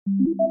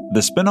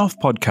The Spin-Off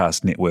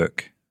Podcast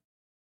Network.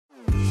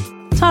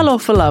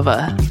 Talofa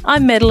Lover.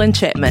 I'm Madeline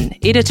Chapman,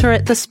 editor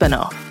at The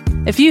Spin-Off.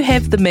 If you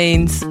have the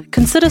means,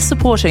 consider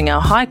supporting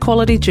our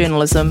high-quality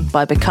journalism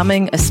by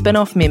becoming a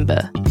Spin-Off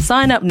member.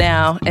 Sign up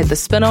now at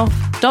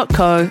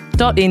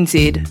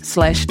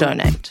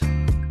thespinoff.co.nz/donate.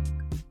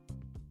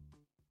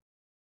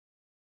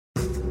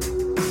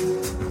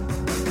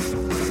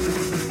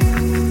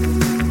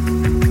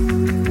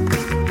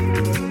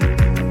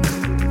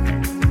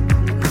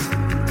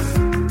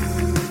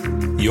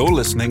 You're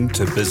listening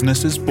to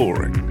Business is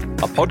Boring,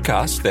 a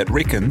podcast that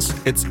reckons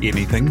it's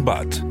anything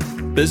but.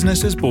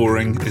 Business is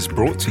Boring is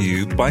brought to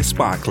you by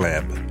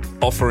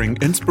SparkLab, offering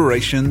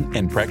inspiration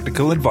and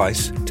practical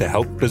advice to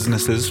help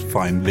businesses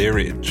find their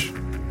edge.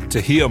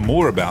 To hear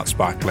more about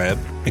SparkLab,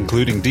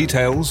 including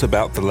details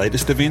about the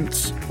latest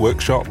events,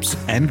 workshops,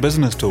 and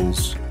business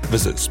tools,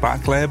 visit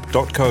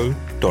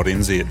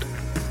sparklab.co.nz.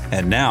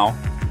 And now,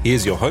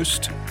 here's your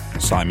host,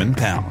 Simon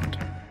Pound.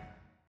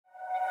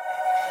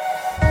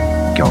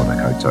 Kia ora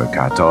koutou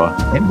katoa,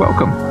 and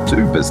welcome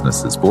to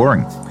Business is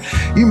Boring.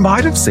 You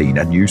might have seen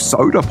a new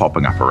soda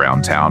popping up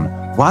around town,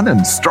 one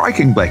in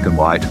striking black and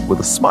white with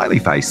a smiley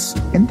face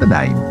and the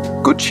name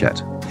Good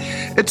Shit.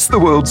 It's the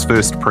world's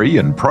first pre-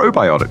 and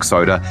probiotic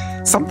soda,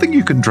 something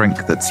you can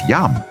drink that's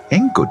yum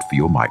and good for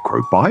your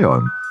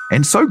microbiome,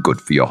 and so good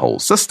for your whole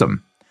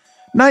system.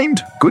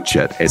 Named Good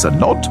Shit as a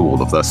nod to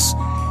all of this,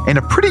 and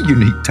a pretty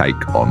unique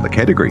take on the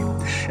category.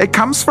 It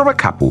comes from a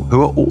couple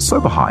who are also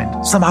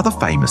behind some other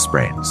famous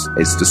brands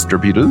as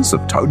distributors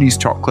of Tony's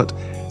Chocolate,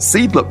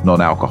 Seedlip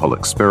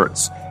Non-Alcoholic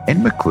Spirits,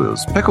 and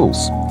McClure's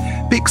Pickles.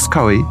 Bex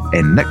Coe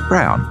and Nick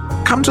Brown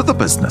come to the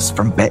business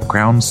from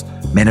backgrounds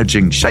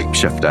managing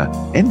Shapeshifter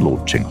and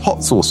launching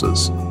hot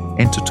sauces.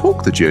 And to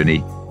talk the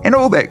journey and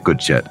all that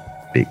good shit,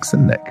 Bex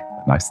and Nick,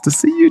 nice to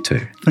see you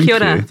two. Kia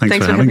ora.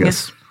 Thanks for having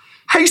us.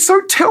 Hey,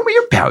 so tell me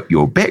about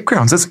your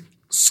backgrounds. As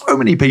so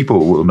many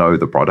people will know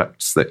the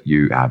products that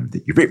you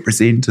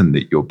represent and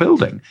that you're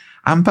building,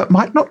 but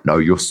might not know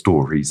your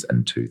stories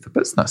into the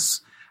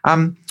business.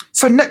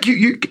 So Nick,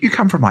 you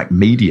come from like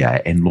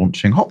media and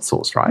launching hot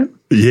sauce, right?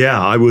 Yeah,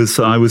 I was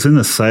in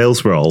a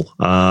sales role,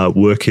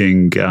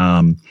 working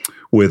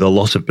with a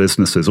lot of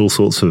businesses, all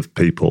sorts of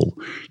people,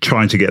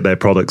 trying to get their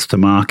products to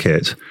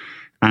market.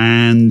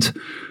 And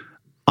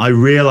I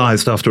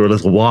realized after a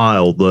little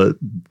while that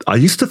I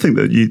used to think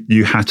that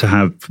you had to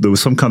have, there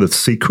was some kind of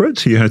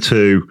secret. You had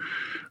to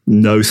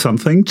know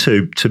something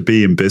to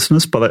be in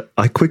business. But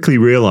I quickly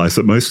realized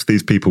that most of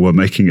these people were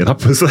making it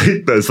up as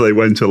they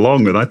went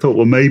along. And I thought,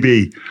 well,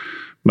 maybe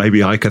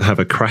I could have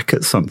a crack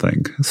at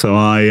something. So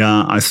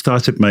I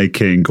started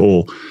making,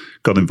 or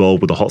got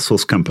involved with a hot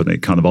sauce company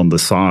kind of on the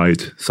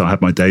side. So I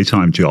had my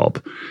daytime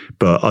job,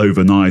 but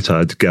overnight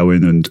I'd go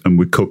in and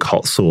we'd cook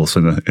hot sauce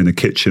in a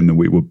kitchen that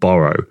we would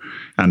borrow.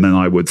 And then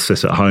I would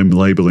sit at home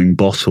labeling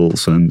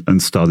bottles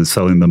and started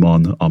selling them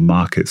on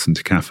markets and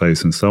to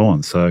cafes and so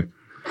on. So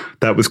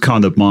that was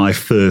kind of my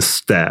first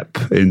step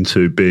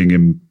into being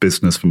in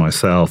business for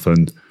myself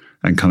and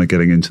kind of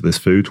getting into this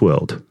food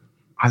world.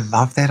 I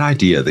love that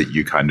idea that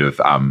you kind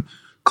of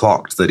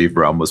clocked that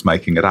everyone was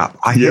making it up.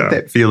 I had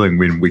that feeling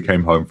when we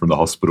came home from the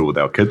hospital with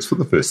our kids for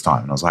the first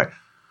time. And I was like,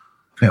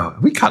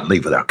 we can't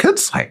leave with our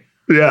kids. Like,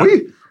 we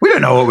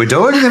don't know what we're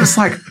doing. And then it's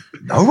like,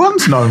 no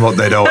one's known what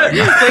they're doing. We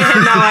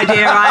had no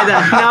idea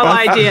either. No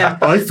idea.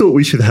 I thought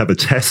we should have a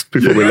test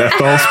before we left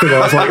the hospital. I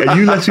was like, are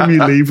you letting me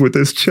leave with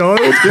this child?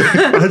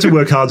 I had to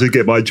work hard to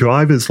get my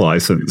driver's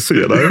license,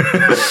 you know?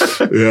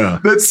 Yeah.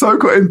 That's so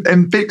cool.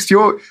 And Bex,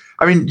 you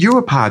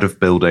were part of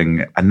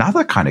building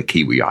another kind of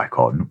Kiwi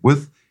icon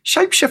with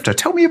Shapeshifter.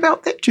 Tell me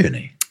about that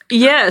journey.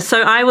 Yeah,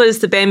 so I was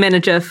the band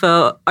manager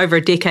for over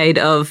a decade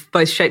of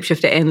both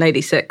Shapeshifter and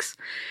Lady Six.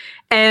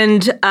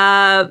 And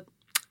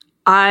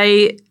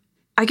I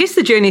guess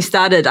the journey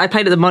started, I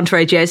played at the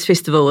Monterey Jazz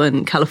Festival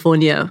in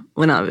California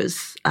when I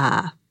was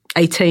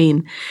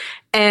 18.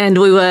 And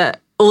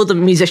all the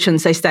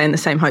musicians, they stay in the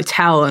same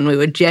hotel, and we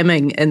were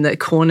jamming in the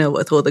corner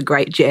with all the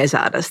great jazz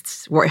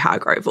artists, Roy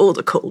Hargrove, all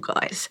the cool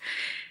guys.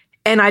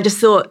 And I just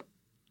thought,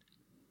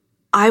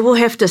 I will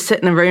have to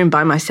sit in a room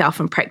by myself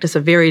and practice a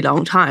very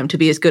long time to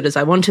be as good as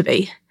I want to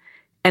be.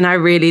 And I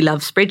really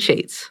love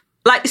spreadsheets.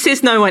 Like,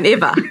 says no one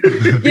ever.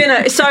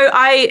 So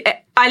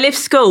I left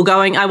school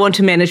going, I want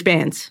to manage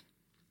bands.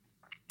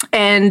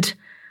 And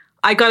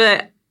I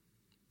got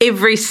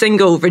every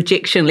single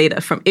rejection letter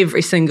from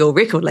every single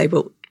record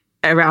label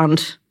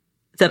around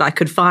that I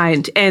could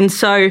find. And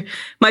so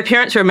my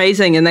parents were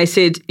amazing, and they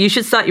said, you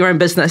should start your own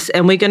business,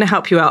 and we're going to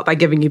help you out by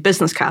giving you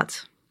business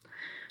cards.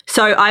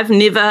 So I've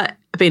never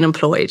been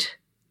employed,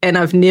 and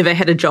I've never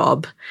had a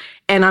job.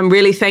 And I'm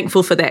really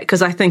thankful for that,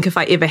 because I think if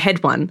I ever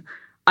had one,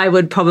 I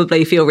would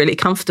probably feel really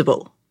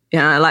comfortable.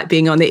 I like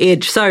being on the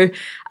edge. So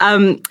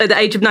at the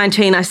age of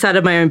 19, I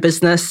started my own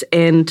business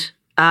and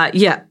had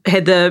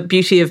the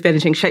beauty of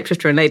managing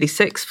Shapeshifter and Lady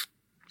Six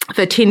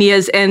for 10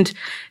 years. And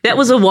that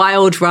was a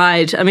wild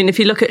ride. I mean, if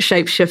you look at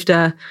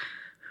Shapeshifter,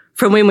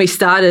 from when we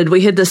started,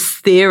 we had this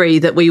theory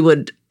that we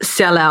would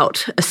sell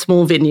out a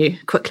small venue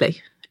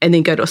quickly. and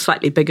then go to a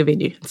slightly bigger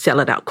venue and sell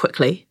it out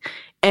quickly.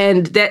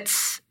 And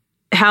that's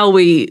how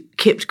we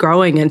kept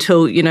growing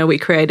until, we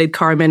created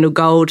Coromandel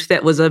Gold.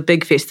 That was a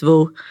big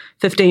festival,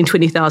 15,000,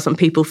 20,000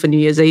 people for New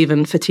Year's Eve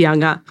in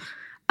Whitianga,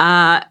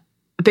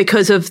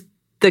 because of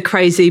the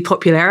crazy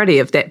popularity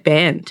of that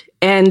band.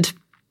 And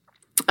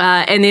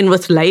then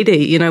with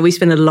Lady, we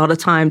spent a lot of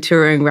time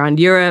touring around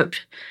Europe.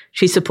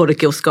 She supported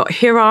Gil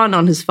Scott-Heron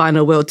on his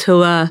final world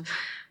tour,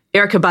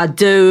 Erykah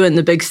Badu in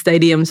the big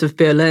stadiums of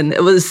Berlin.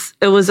 It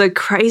was a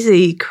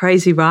crazy,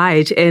 crazy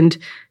ride and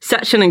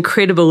such an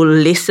incredible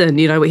lesson.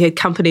 We had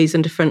companies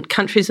in different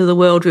countries of the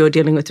world. We were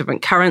dealing with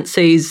different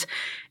currencies.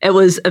 It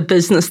was a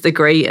business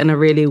degree in a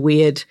really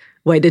weird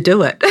way to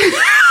do it.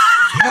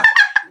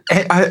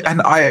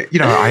 And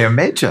I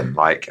imagine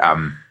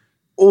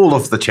all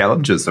of the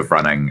challenges of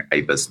running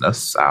a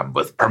business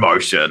with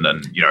promotion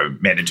and,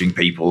 managing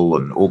people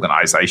and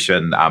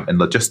organization and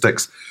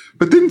logistics,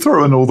 but then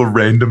throw in all the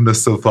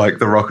randomness of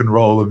the rock and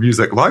roll and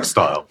music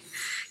lifestyle.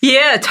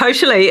 Yeah,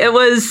 totally. It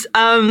was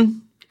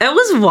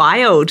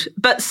wild,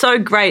 but so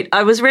great.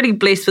 I was really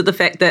blessed with the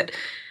fact that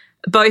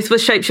both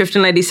with Shapeshift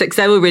and Lady Six,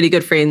 they were really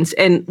good friends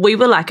and we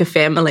were like a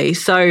family.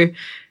 So,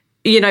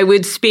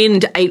 we'd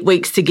spend 8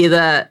 weeks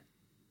together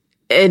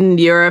in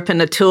Europe in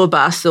a tour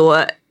bus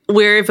or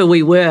wherever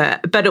we were,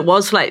 but it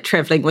was like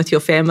traveling with your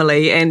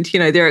family and,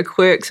 there are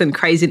quirks and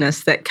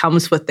craziness that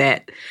comes with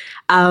that.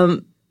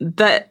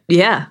 But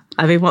yeah,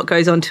 what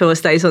goes on tour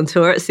stays on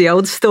tour. It's the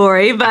old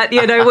story, but,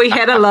 we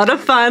had a lot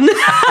of fun.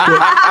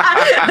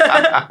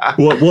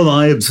 What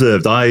I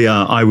observed,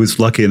 I was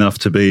lucky enough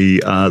to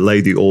be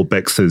Lady or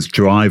Bex's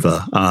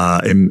driver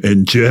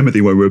in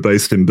Germany when we were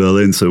based in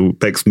Berlin. So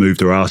Bex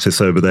moved her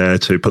artists over there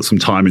to put some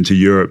time into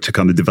Europe to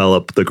kind of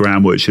develop the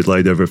groundwork she'd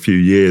laid over a few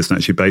years and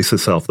actually base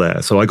herself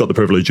there. So I got the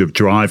privilege of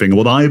driving.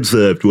 What I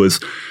observed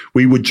was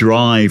we would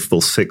drive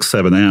for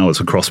 6-7 hours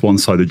across one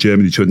side of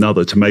Germany to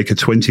another to make a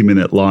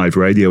 20-minute live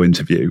radio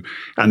interview.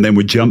 And then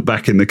we'd jump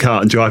back in the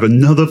car and drive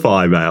another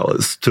 5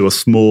 hours to a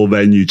small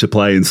venue to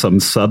play in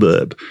some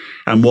suburb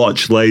and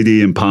watch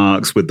Lady and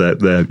Parks with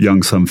their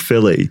young son,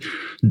 Philly,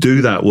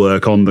 do that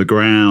work on the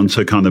ground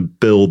to kind of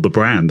build the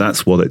brand.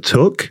 That's what it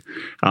took.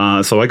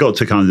 So I got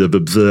to kind of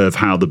observe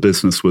how the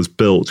business was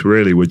built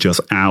really with just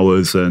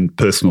hours and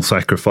personal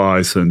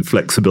sacrifice and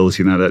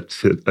flexibility and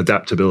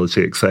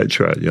adaptability,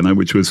 etc.,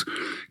 which was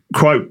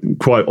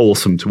quite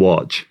awesome to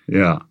watch.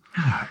 Yeah.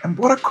 And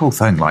what a cool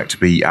thing, to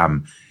be,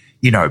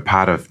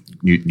 part of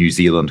New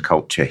Zealand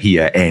culture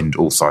here and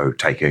also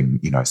taking,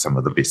 some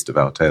of the best of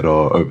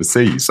Aotearoa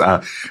overseas.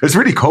 It's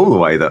really cool the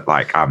way that,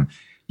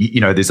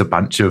 there's a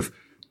bunch of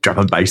drum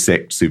and bass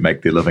acts who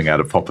make their living out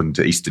of popping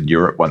to Eastern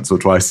Europe once or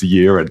twice a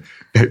year and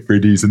at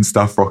Freddy's and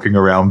stuff rocking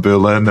around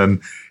Berlin.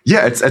 And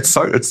yeah, it's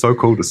so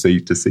cool to see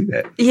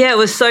that. Yeah, it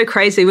was so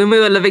crazy. When we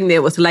were living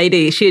there with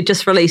Lady, she had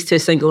just released her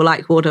single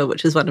Like Water,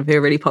 which is one of her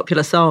really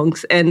popular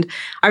songs. And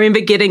I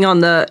remember getting on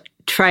the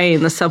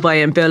train, the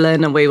subway in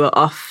Berlin, and we were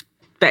off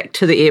back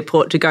to the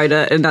airport to go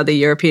to another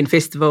European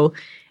festival.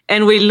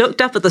 And we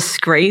looked up at the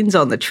screens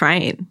on the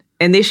train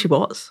and there she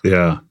was.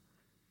 Yeah.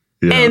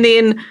 And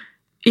then,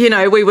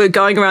 we were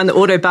going around the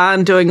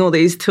Autobahn doing all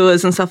these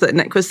tours and stuff that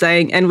Nick was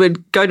saying, and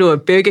we'd go to a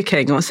Burger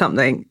King or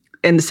something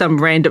in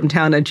some random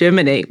town in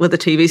Germany with a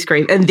TV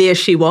screen, and there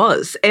she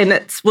was. And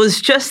it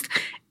was just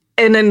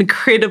an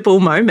incredible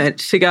moment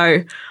to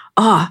go,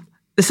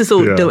 this is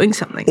all doing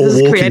something. This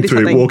is creating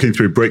something. Walking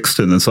through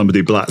Brixton and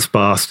somebody blats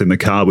past in the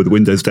car with the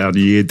windows down,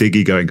 you hear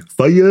Diggy going,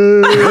 fire!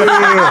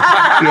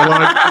 You're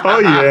like, oh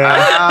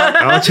yeah,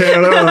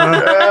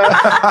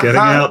 Aotearoa, getting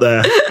out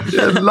there.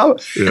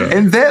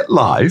 And that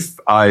life,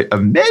 I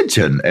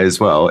imagine,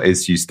 as well,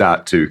 as you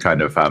start to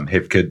kind of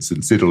have kids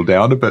and settle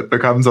down a bit,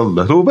 becomes a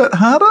little bit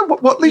harder.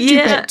 What led you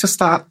back to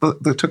start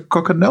to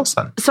Cook and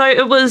Nelson? So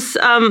it was,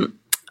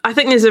 I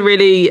think there's a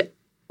really...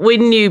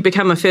 When you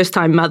become a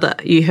first-time mother,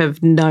 you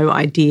have no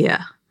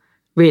idea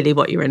really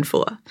what you're in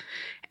for.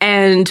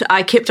 And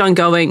I kept on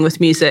going with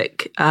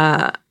music.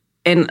 And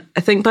I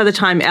think by the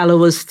time Ella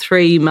was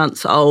 3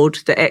 months old,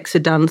 the acts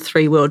had done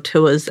 3 world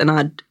tours and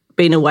I'd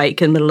been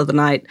awake in the middle of the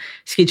night,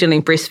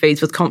 scheduling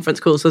breastfeeds with conference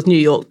calls with New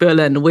York,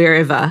 Berlin,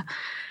 wherever.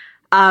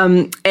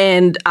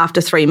 And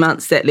after 3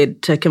 months, that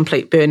led to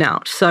complete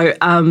burnout. So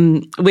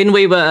when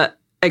we were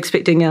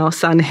expecting our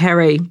son,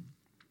 Harry,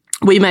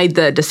 we made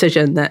the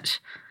decision that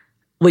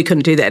we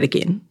couldn't do that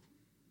again.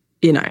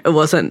 It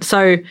wasn't.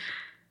 So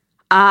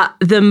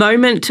the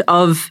moment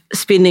of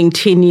spending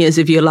 10 years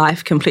of your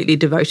life completely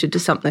devoted to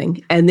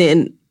something, and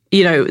then,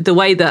 the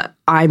way that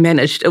I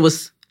managed, it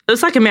was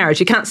like a marriage.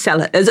 You can't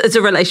sell it. It's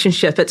a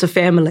relationship. It's a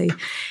family.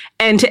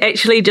 And to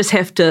actually just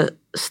have to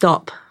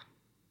stop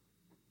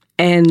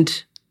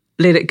and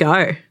let it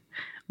go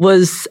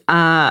was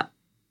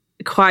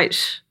quite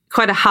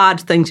a hard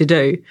thing to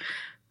do.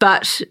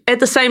 But at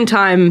the same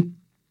time,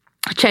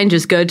 change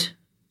is good.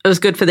 It was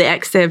good for the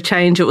acts to have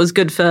change. It was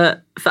good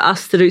for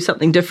us to do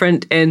something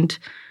different. And,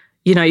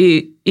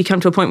 you come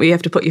to a point where you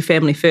have to put your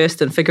family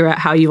first and figure out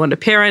how you want to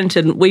parent.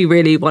 And we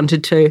really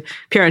wanted to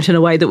parent in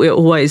a way that we're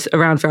always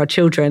around for our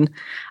children.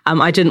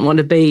 I didn't want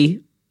to be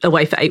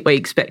away for 8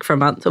 weeks, back for a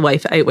month, away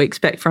for 8 weeks,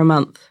 back for a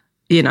month,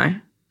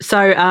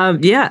 So,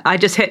 I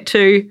just had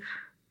to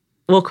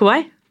walk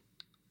away.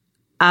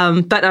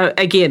 But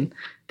again,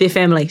 they're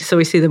family, so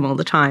we see them all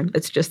the time.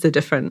 It's just a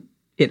different,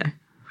 Yeah,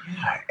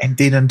 and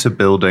then into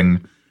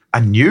building a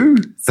new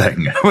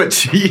thing,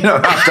 which,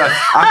 after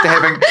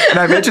having, and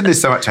I imagine there's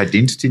so much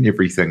identity and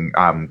everything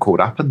caught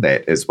up in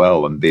that as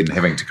well, and then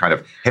having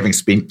to having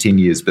spent 10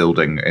 years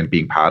building and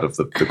being part of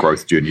the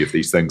growth journey of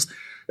these things,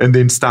 and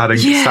then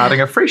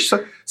starting afresh.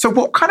 So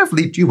what kind of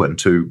led you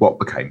into what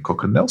became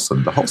Cook &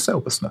 Nelson, the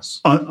wholesale business?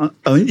 I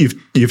think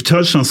you've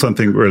touched on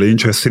something really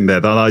interesting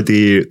there, that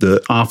idea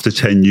that after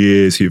 10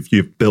 years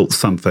you've built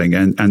something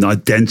and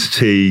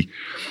identity,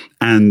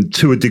 and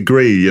to a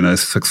degree,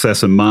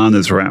 success and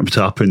manners wrapped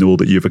up in all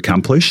that you've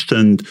accomplished,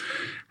 and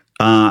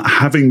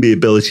having the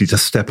ability to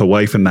step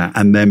away from that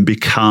and then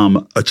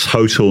become a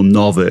total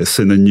novice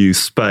in a new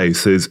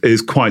space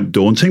is quite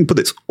daunting, but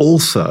it's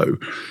also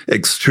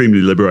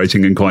extremely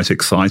liberating and quite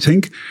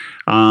exciting.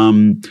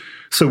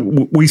 So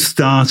we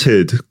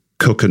started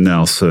Cook &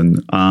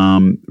 Nelson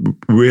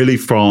really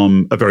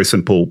from a very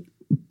simple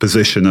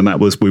position, and that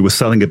was we were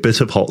selling a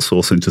bit of hot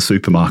sauce into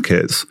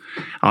supermarkets.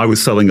 I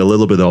was selling a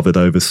little bit of it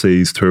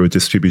overseas through a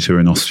distributor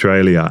in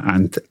Australia,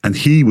 and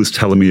he was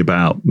telling me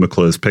about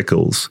McClure's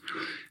pickles,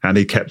 and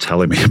he kept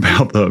telling me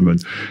about them,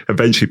 and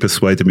eventually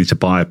persuaded me to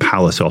buy a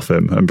pallet off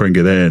him and bring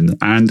it in.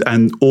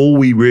 And all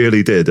we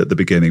really did at the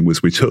beginning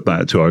was we took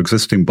that to our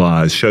existing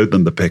buyers, showed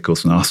them the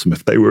pickles, and asked them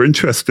if they were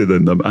interested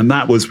in them. And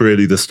that was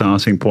really the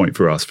starting point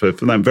for us.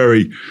 From that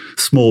very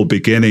small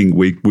beginning,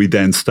 we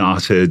then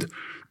started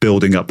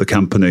building up the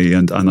company.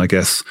 And I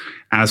guess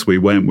as we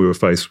went, we were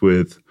faced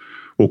with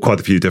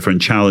quite a few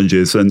different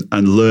challenges and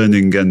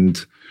learning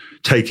and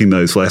taking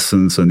those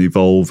lessons and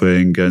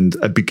evolving and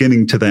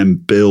beginning to then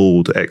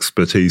build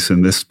expertise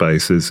in this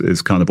space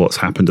is kind of what's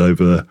happened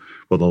over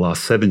the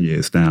last 7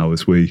 years now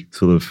as we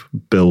sort of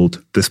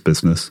build this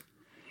business.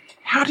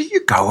 How do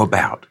you go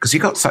about, because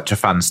you've got such a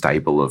fun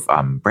stable of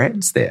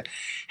brands there,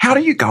 how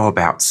do you go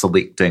about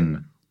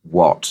selecting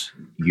what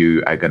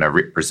you are going to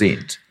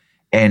represent,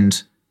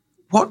 and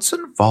what's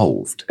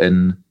involved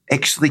in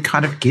actually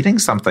kind of getting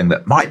something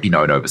that might be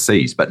known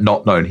overseas but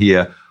not known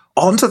here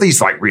onto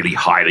these really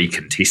highly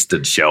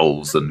contested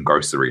shelves and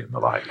grocery and the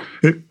like?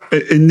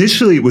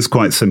 Initially, it was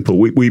quite simple.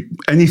 We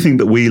anything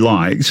that we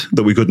liked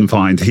that we couldn't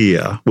find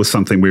here was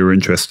something we were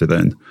interested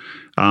in.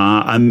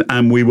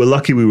 And we were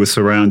lucky we were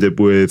surrounded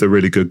with a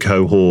really good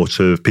cohort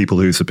of people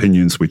whose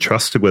opinions we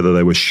trusted, whether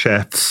they were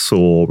chefs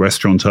or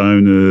restaurant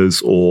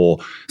owners or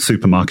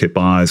supermarket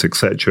buyers,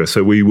 etc.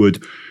 So we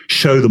would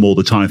show them all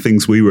the time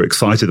things we were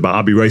excited about.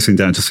 I'd be racing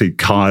down to see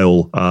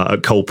Kyle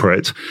at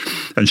Culprit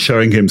and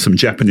showing him some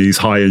Japanese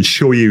high-end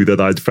shoyu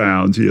that I'd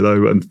found,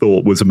 and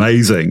thought was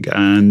amazing.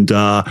 And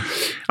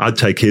I'd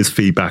take his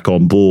feedback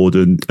on board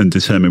and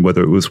determine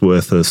whether it was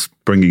worth us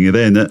bringing it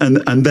in.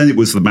 And then it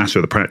was the matter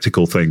of the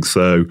practical things.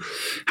 So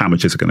how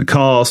much is it going to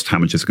cost? How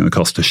much is it going to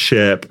cost to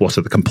ship? What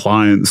are the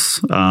compliance?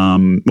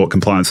 What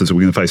compliances are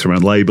we going to face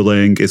around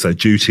labeling? Is there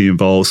duty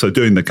involved? So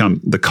doing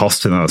the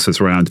cost analysis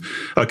around,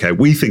 okay,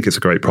 we think it's a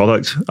great product.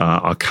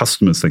 Our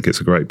customers think it's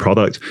a great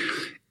product.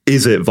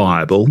 Is it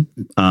viable?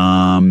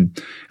 And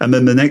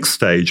then the next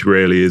stage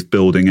really is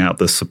building out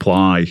the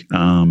supply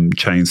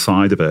chain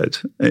side of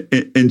it.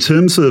 In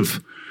terms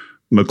of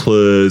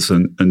McClure's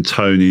and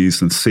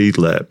Tony's and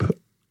Seedlip,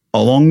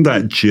 along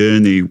that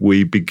journey,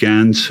 we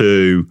began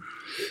to,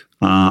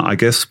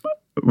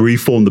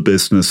 reform the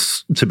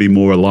business to be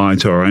more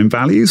aligned to our own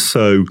values.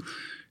 So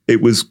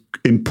it was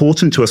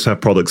important to us to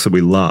have products that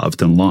we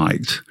loved and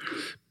liked.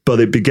 But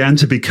it began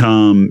to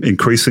become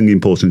increasingly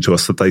important to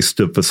us that they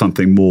stood for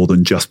something more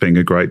than just being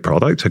a great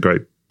product, a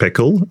great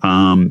pickle.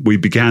 We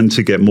began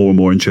to get more and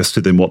more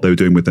interested in what they were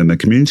doing within their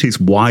communities,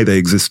 why they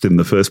existed in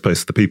the first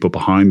place, the people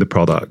behind the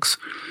products.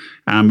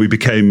 And we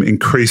became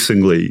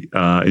increasingly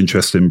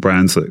interested in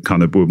brands that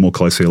kind of were more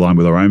closely aligned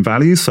with our own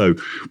values. So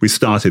we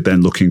started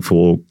then looking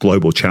for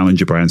global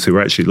challenger brands who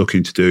were actually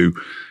looking to do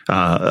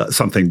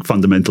something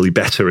fundamentally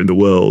better in the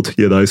world.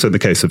 So in the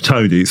case of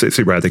Tony's, it's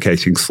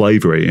eradicating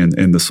slavery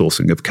in the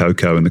sourcing of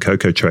cocoa and the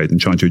cocoa trade and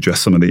trying to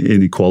address some of the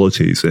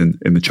inequalities in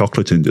the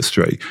chocolate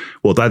industry.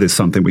 Well, that is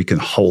something we can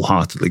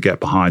wholeheartedly get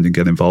behind and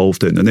get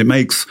involved in. And it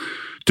makes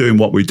doing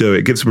what we do,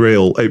 it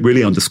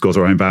really underscores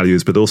our own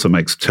values, but also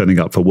makes turning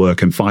up for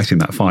work and fighting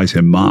that fight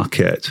in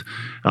market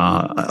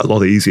a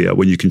lot easier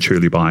when you can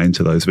truly buy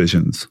into those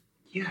visions.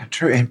 Yeah,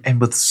 true.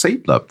 And with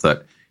Seedlip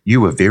that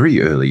you were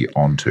very early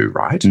onto,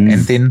 right? And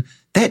then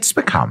that's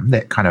become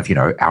that kind of,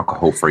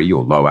 alcohol-free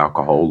or low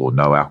alcohol or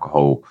no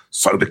alcohol,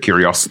 sober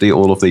curiosity,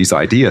 all of these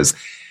ideas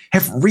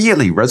have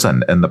really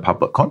risen in the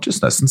public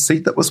consciousness. And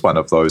Seedlip was one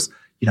of those,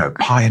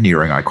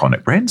 pioneering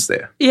iconic brands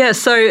there. Yeah,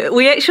 so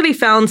we actually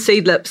found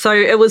Seedlip. So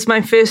it was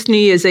my first New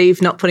Year's Eve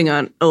not putting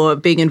on or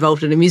being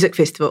involved in a music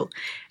festival.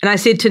 And I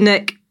said to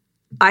Nick,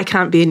 I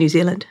can't be in New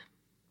Zealand.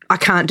 I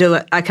can't do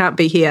it. I can't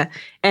be here.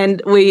 And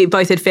we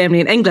both had family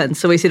in England.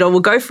 So we said,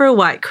 we'll go for a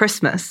white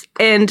Christmas.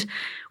 And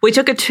we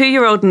took a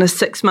 2-year-old and a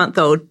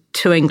 6-month-old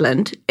to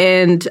England,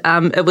 and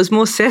it was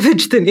more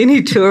savage than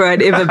any tour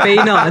I'd ever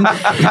been on.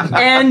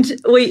 And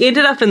we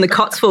ended up in the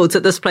Cotswolds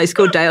at this place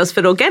called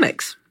Dalesford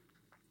Organics.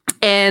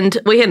 And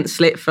we hadn't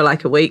slept for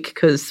like a week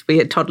because we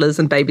had toddlers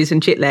and babies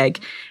and jet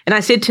lag. And I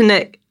said to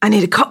Nick, I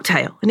need a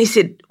cocktail. And he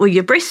said, well,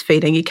 you're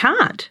breastfeeding, you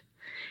can't.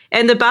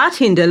 And the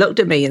bartender looked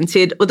at me and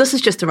said, well, this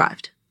has just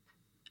arrived.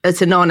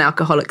 It's a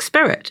non-alcoholic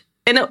spirit.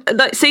 And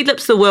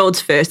Seedlip's the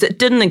world's first. It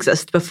didn't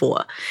exist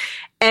before.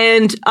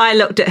 And I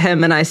looked at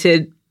him and I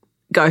said,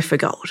 go for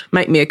gold,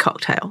 make me a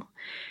cocktail.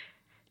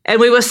 And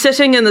we were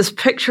sitting in this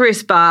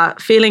picturesque bar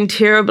feeling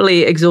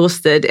terribly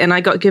exhausted, and I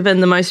got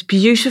given the most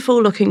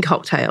beautiful looking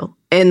cocktail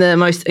and the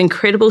most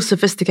incredible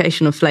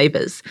sophistication of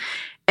flavors.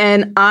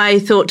 And I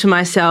thought to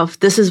myself,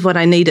 this is what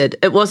I needed.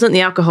 It wasn't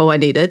the alcohol I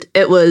needed.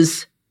 It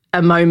was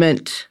a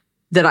moment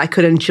that I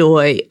could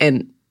enjoy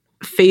and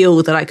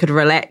feel that I could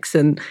relax,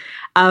 and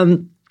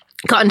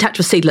got in touch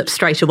with Seedlip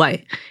straight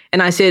away.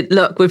 And I said,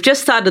 look, we've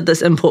just started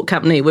this import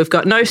company. We've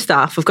got no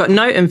staff. We've got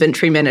no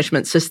inventory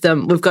management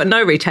system. We've got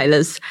no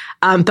retailers,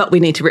 but we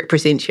need to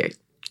represent you.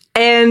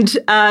 And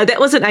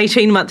that was an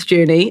 18-month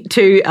journey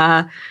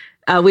to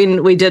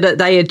when we did it.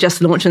 They had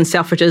just launched in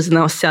Selfridges and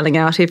they were selling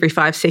out every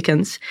 5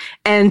 seconds.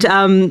 And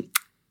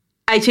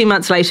 18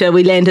 months later,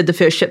 we landed the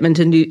first shipment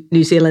in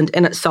New Zealand,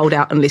 and it sold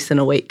out in less than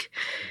a week.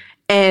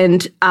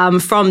 And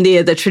from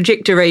there, the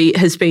trajectory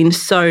has been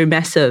so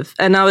massive.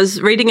 And I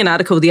was reading an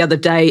article the other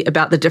day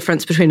about the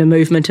difference between a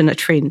movement and a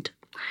trend.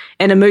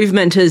 And a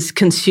movement is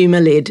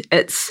consumer-led.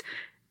 It's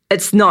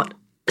not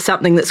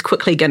something that's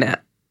quickly going to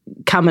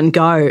come and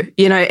go,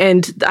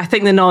 and I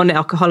think the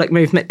non-alcoholic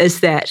movement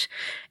is that.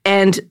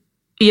 And,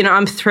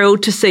 I'm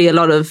thrilled to see a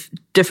lot of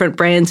different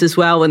brands as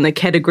well in the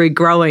category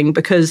growing,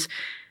 because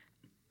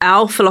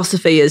our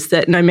philosophy is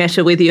that no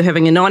matter whether you're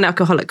having a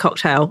non-alcoholic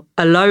cocktail,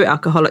 a low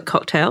alcoholic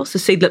cocktail, so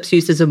Seedlip's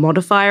used as a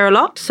modifier a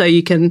lot. So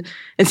you can,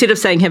 instead of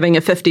saying having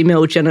a 50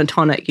 ml gin and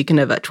tonic, you can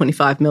have a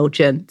 25 ml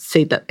gin,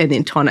 Seedlip, and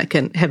then tonic,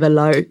 and have a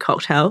low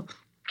cocktail.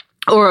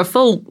 Or a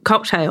full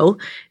cocktail,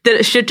 that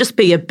it should just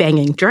be a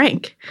banging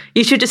drink.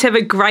 You should just have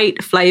a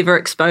great flavour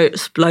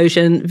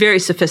explosion, very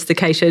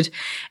sophisticated.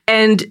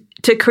 And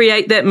to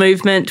create that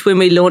movement, when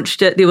we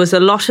launched it, there was a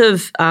lot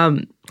of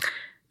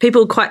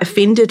people quite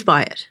offended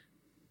by it.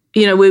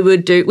 We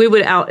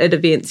would out at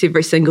events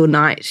every single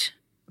night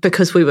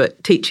because we were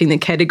teaching the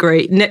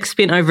category. Nick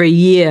spent over a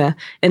year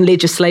in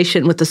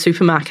legislation with the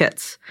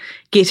supermarkets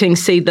getting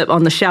Seedlip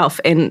on the shelf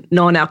and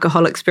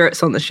non-alcoholic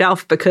spirits on the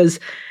shelf, because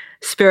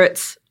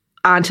spirits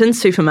aren't in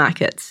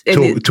supermarkets.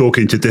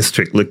 Talking to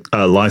district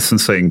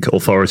licensing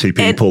authority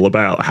people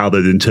about how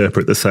they'd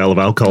interpret the Sale of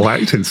Alcohol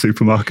Act in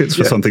supermarkets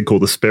for something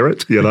called a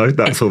spirit,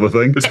 that sort of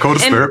thing. It's called a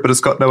spirit, but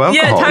it's got no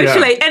alcohol. Yeah,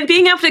 totally. Yeah. And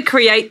being able to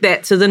create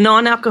that so the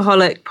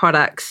non-alcoholic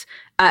products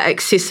are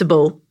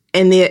accessible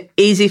and they're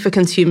easy for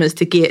consumers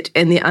to get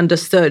and they're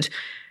understood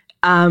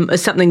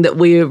is something that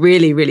we're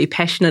really, really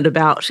passionate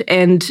about.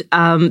 And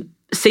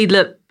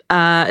Seedlip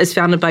is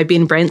founded by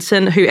Ben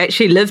Branson, who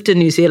actually lived in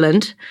New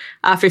Zealand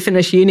after he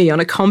finished uni on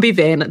a combi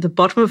van at the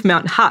bottom of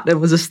Mount Hutt and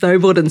was a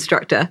snowboard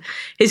instructor.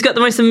 He's got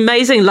the most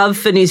amazing love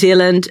for New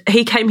Zealand.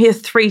 He came here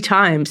 3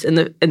 times in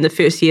the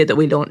first year that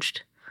we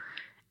launched.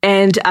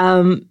 And,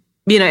 and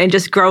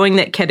just growing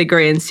that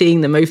category and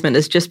seeing the movement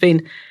has just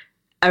been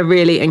a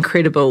really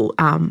incredible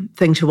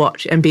thing to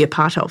watch and be a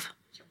part of.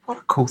 What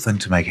a cool thing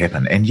to make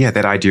happen. And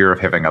that idea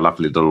of having a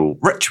lovely little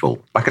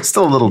ritual, like it's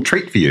still a little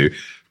treat for you,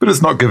 but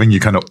it's not giving you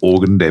kind of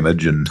organ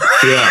damage and...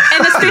 Yeah.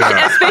 And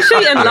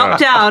especially in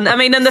lockdown. I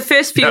mean, in the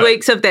first few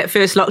weeks of that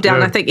first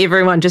lockdown, I think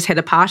everyone just had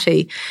a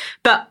party.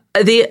 But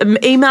the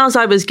emails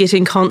I was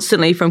getting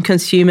constantly from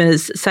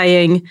consumers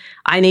saying,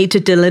 I need to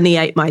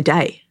delineate my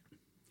day.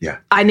 Yeah.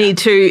 I need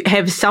to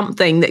have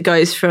something that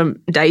goes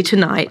from day to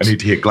night. I need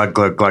to hear glug,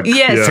 glug, glug,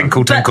 yes,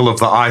 tinkle of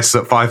the ice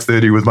at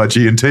 5:30 with my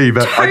G&T.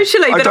 But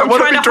totally, but I'm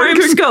trying to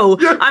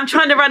homeschool. Yeah. I'm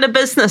trying to run a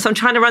business. I'm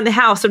trying to run the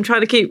house. I'm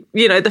trying to keep,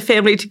 the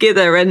family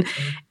together. And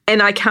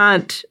I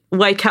can't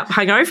wake up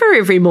hungover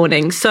every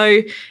morning. So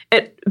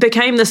it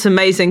became this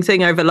amazing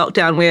thing over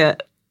lockdown where,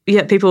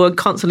 people were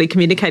constantly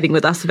communicating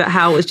with us about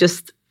how it was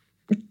just,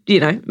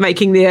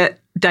 making their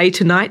day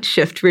to night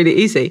shift really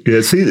easy. Yeah,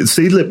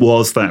 Seedlip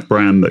was that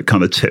brand that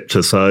kind of tipped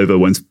us over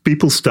when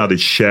people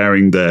started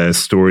sharing their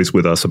stories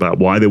with us about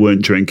why they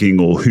weren't drinking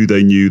or who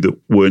they knew that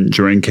weren't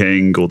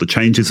drinking or the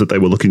changes that they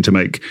were looking to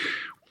make.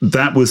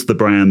 That was the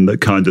brand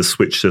that kind of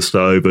switched us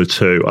over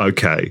to,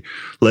 okay,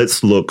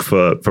 let's look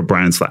for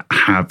brands that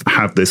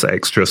have this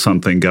extra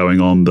something going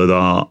on, that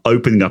are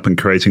opening up and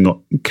creating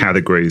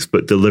categories,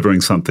 but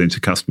delivering something to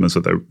customers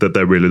that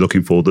they're really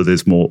looking for, that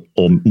is more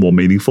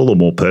meaningful or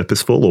more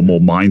purposeful or more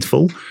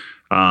mindful.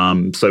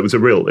 So it was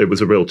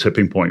a real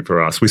tipping point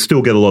for us. We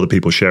still get a lot of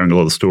people sharing a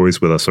lot of stories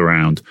with us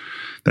around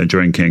they're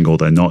drinking or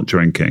they're not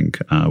drinking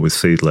with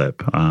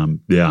Seedlip.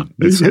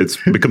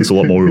 It becomes a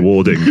lot more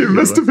rewarding. You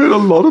must have heard a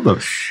lot of them.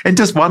 And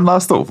just one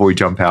last thought before we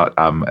jump out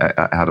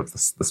of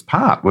this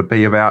part would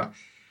be about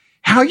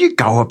how you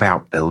go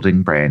about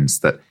building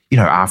brands that,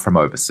 are from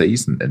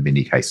overseas in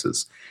many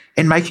cases.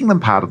 and making them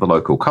part of the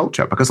local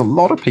culture? Because a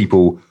lot of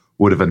people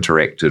would have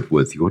interacted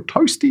with your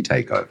Toasty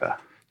takeover.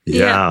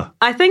 Yeah.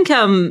 I think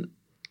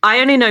I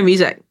only know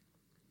music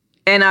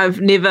and I've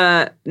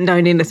never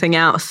known anything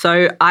else.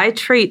 So I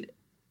treat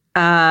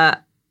a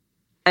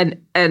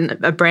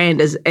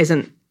brand as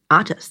an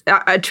artist.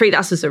 I treat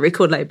us as a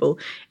record label.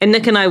 And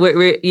Nick and I work,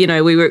 we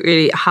work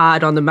really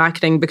hard on the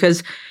marketing,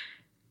 because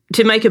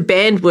to make a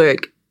band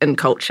work in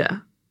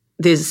culture,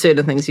 there's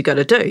certain things you've got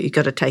to do. You've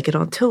got to take it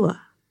on tour.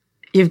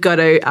 You've got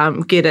to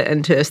get it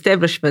into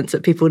establishments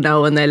that people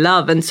know and they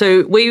love. And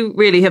so we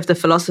really have the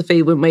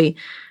philosophy when we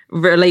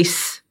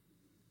release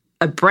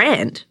a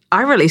brand,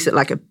 I release it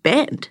like a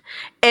band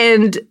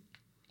and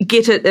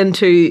get it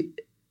into,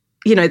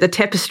 the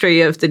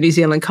tapestry of the New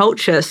Zealand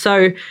culture.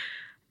 So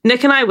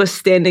Nick and I were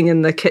standing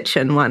in the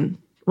kitchen one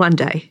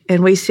day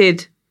and we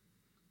said,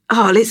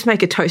 let's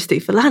make a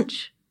toasty for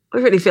lunch.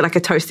 We really feel like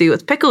a toasty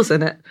with pickles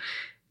in it.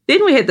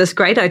 Then we had this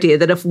great idea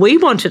that if we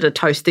wanted a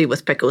toasty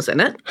with pickles in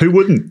it... Who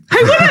wouldn't? They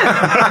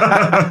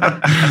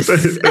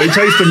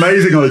taste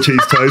amazing on a cheese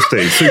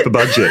toasty. Super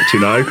budget,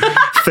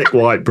 Thick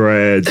white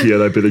bread,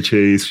 a bit of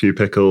cheese, few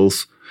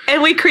pickles.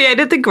 And we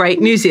created the Great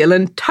New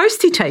Zealand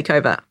Toasty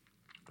Takeover.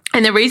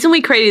 And the reason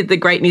we created the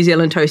Great New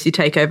Zealand Toasty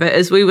Takeover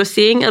is we were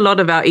seeing a lot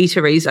of our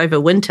eateries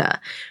over winter.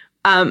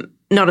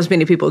 Not as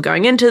many people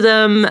going into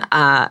them,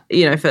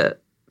 for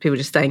people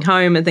just staying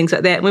home and things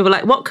like that. And we were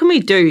like, what can we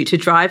do to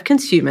drive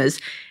consumers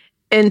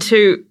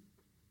into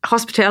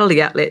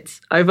hospitality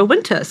outlets over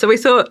winter? So we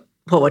thought,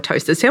 we're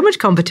toasted sandwich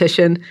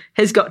competition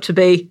has got to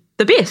be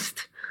the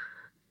best.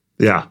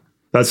 Yeah,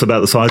 that's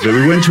about the size of it.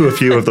 We went to a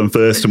few of them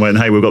first and went,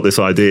 hey, we've got this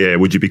idea.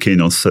 Would you be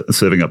keen on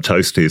serving up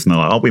toasties? And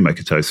they're like, we make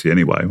a toasty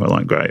anyway. We're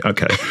like, great,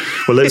 okay.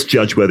 Well, let's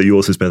judge whether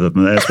yours is better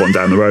than theirs one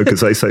down the road, because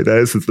they say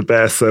theirs is the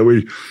best. So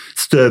we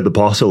stirred the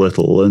pot a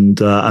little, and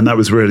that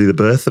was really the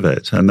birth of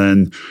it. And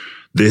then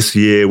this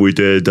year we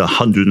did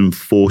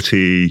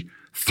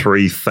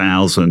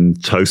 143,000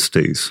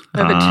 toasties.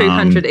 Over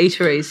 200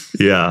 eateries.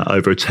 Yeah,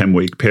 over a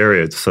 10-week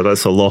period. So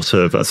that's a lot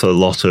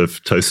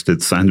of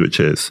toasted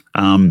sandwiches.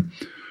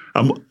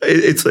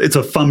 It's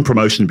a fun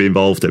promotion to be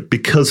involved in,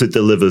 because it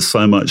delivers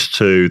so much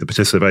to the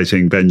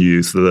participating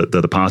venues that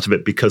are part of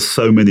it, because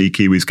so many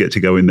Kiwis get to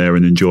go in there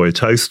and enjoy a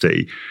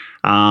toasty.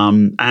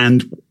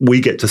 And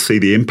we get to see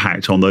the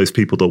impact on those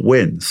people that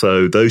win.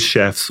 So those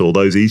chefs or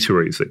those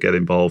eateries that get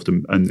involved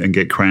and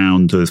get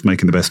crowned as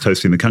making the best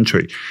toasty in the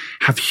country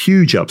have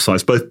huge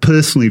upsides, both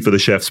personally for the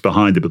chefs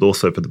behind it, but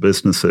also for the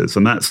businesses.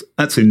 And that's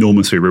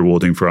enormously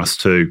rewarding for us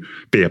to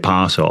be a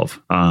part of.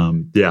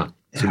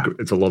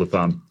 It's a lot of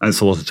fun, and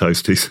it's a lot of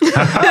toasties.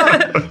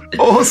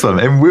 Awesome.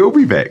 And we'll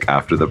be back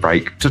after the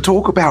break to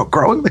talk about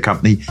growing the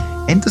company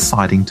and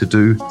deciding to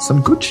do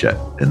some good shit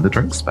in the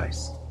drink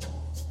space.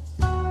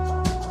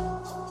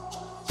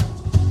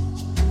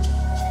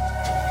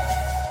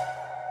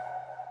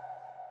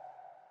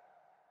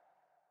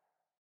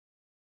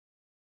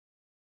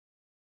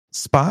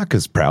 Spark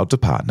is proud to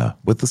partner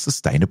with the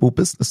Sustainable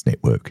Business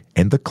Network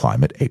and the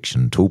Climate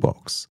Action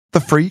Toolbox.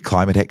 The free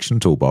Climate Action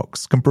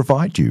Toolbox can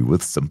provide you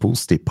with simple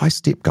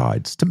step-by-step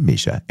guides to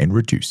measure and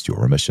reduce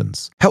your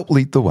emissions. Help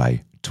lead the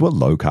way to a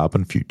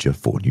low-carbon future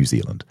for New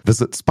Zealand.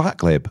 Visit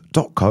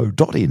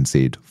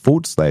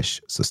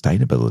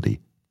sparklab.co.nz/sustainability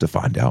to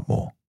find out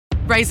more.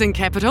 Raising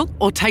capital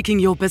or taking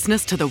your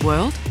business to the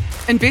world?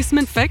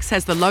 Investment Fix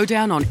has the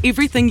lowdown on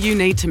everything you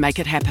need to make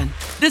it happen.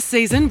 This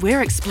season,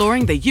 we're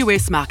exploring the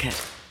US market,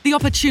 the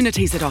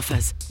opportunities it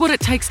offers, what it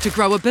takes to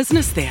grow a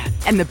business there,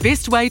 and the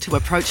best way to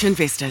approach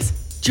investors.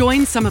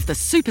 Join some of the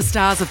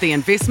superstars of the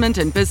investment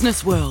and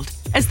business world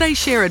as they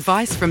share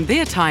advice from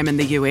their time in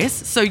the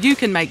US so you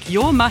can make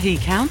your mahi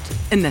count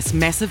in this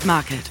massive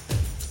market.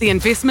 The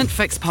Investment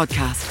Fix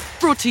podcast,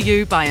 brought to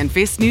you by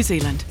Invest New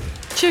Zealand.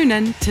 Tune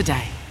in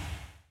today.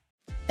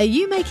 Are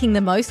you making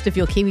the most of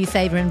your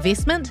KiwiSaver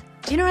investment?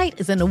 Generate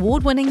is an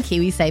award-winning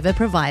KiwiSaver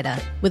provider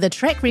with a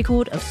track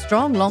record of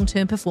strong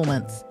long-term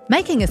performance.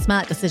 Making a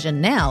smart decision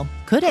now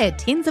could add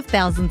tens of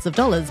thousands of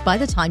dollars by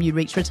the time you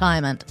reach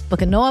retirement.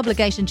 Book a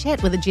no-obligation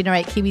chat with a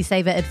Generate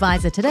KiwiSaver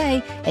advisor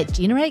today at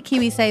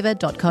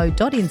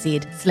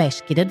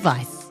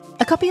generatekiwisaver.co.nz/get-advice.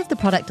 A copy of the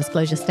product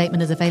disclosure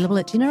statement is available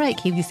at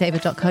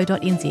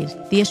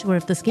generatekiwisaver.co.nz. The issuer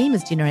of the scheme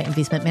is Generate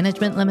Investment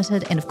Management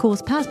Limited, and of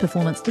course, past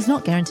performance does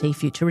not guarantee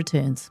future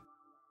returns.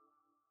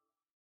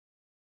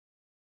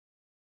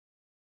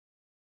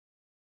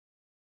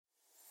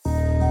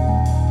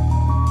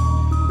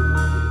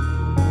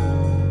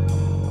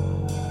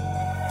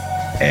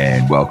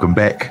 And welcome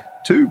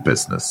back to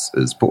Business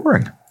is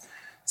Boring.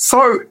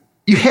 So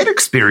you had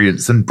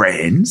experience in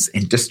brands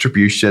and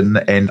distribution,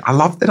 and I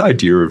love that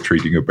idea of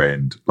treating a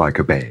brand like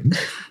a band.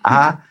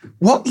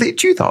 What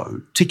led you,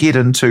 though, to get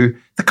into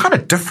the kind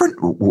of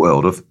different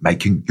world of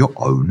making your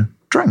own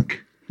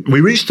drink? We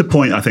reached a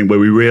point, I think, where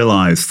we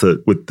realised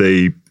that with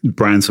the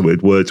brands that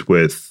we'd worked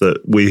with,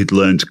 that we had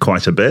learned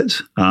quite a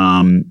bit.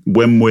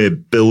 When we're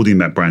building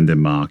that brand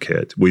in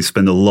market, we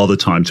spend a lot of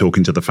time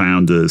talking to the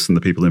founders and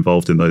the people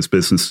involved in those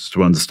businesses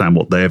to understand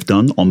what they have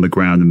done on the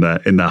ground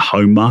in their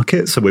home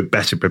market. So we're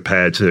better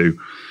prepared to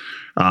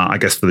I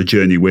guess, for the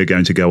journey we're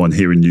going to go on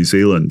here in New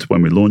Zealand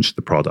when we launched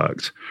the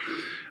product.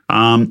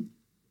 And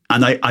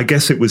I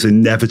guess it was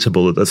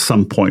inevitable that at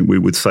some point we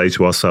would say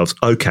to ourselves,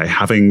 okay,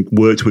 having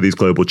worked with these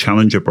global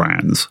challenger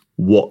brands,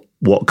 what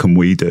can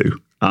we do?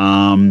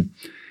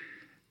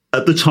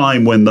 At the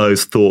time when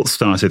those thoughts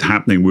started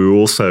happening, we were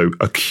also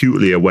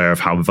acutely aware of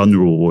how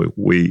vulnerable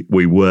we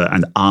were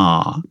and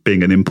are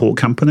being an import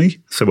company.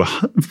 So we're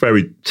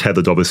very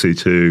tethered, obviously,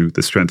 to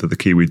the strength of the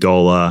Kiwi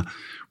dollar.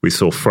 We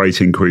saw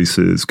freight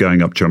increases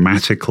going up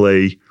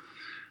dramatically.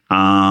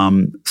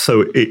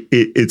 So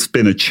it's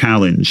been a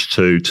challenge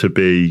to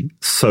be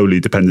solely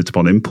dependent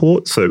upon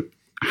import. So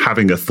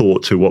having a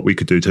thought to what we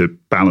could do to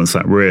balance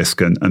that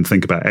risk and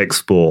think about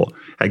export,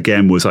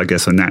 again, was, I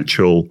guess, a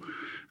natural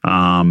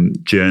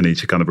journey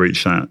to kind of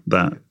reach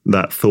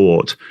that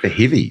thought. They're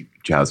heavy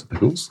jars of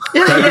pickles.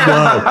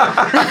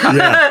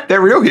 Yeah,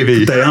 they're real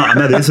heavy. They are, and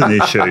that is an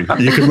issue.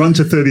 You can run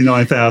to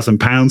 39,000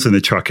 pounds in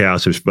a truck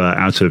out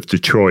of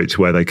Detroit,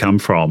 where they come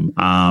from,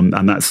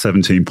 and that's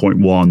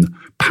 17.1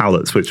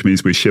 pallets, which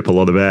means we ship a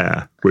lot of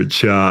air.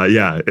 Which,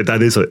 it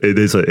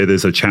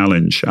is a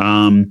challenge.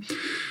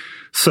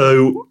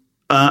 So.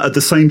 At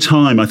the same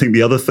time, I think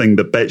the other thing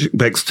that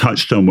Bex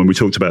touched on when we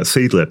talked about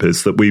Seedlip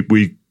is that we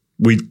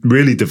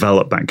really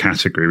developed that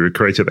category. We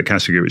created that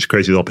category, which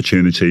created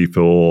opportunity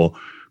for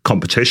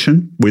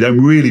competition. We don't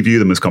really view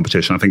them as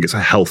competition. I think it's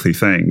a healthy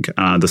thing.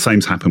 The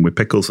same's happened with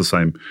pickles, the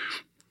same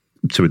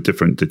to a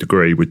different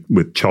degree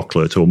with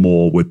chocolate, or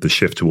more with the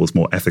shift towards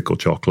more ethical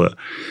chocolate.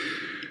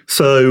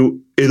 So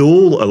it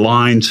all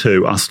aligned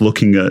to us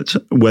looking at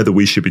whether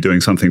we should be doing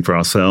something for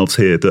ourselves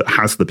here that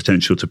has the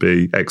potential to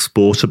be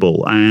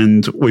exportable.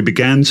 And we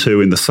began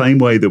to, in the same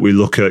way that we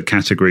look at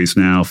categories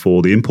now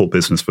for the import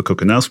business for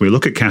Cook & Nelson, we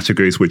look at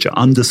categories which are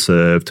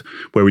underserved,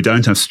 where we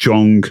don't have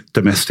strong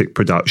domestic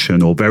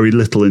production or very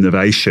little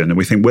innovation. And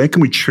we think, where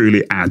can we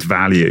truly add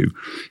value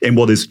in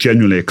what is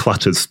generally a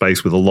cluttered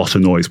space with a lot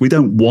of noise? We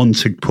don't want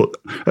to put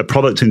a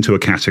product into a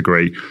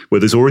category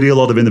where there's already a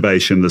lot of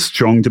innovation, there's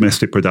strong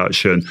domestic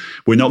production.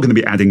 We're not going to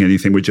be adding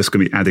anything. We're just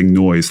going to be adding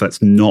noise.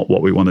 That's not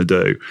what we want to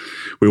do.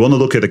 We want to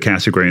look at a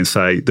category and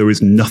say, there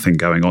is nothing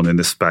going on in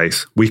this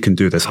space. We can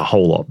do this a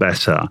whole lot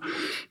better.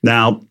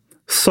 Now,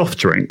 soft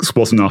drinks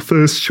wasn't our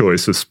first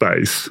choice of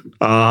space,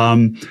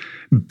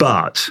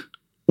 but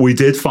we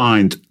did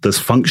find there's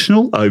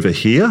functional over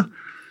here,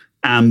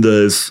 and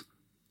there's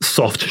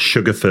soft,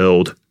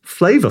 sugar-filled,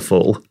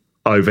 flavorful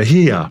over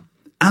here.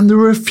 And there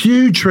were a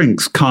few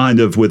drinks kind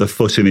of with a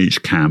foot in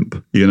each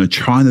camp,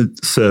 trying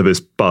to service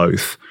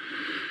both.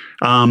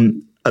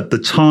 At the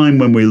time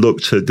when we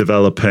looked at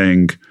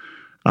developing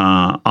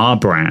our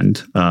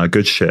brand,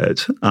 Good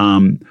Shit,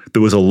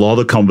 there was a lot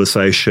of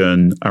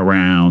conversation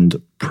around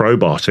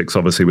probiotics,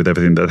 obviously with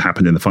everything that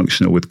happened in the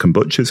functional with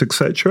kombuchas,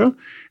 etc.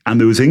 And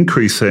there was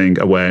increasing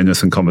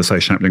awareness and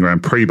conversation happening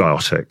around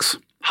prebiotics.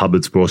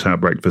 Hubbard's brought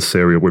out breakfast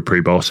cereal with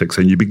prebiotics,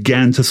 and you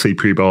began to see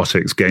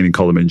prebiotics gaining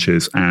column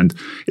inches and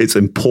its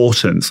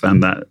importance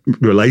and that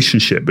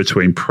relationship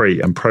between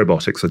pre and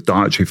probiotics, the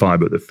dietary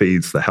fiber that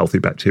feeds the healthy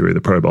bacteria, the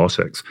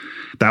probiotics.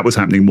 That was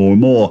happening more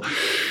and more.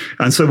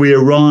 And so we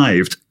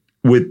arrived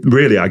with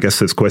really, I guess,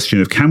 this question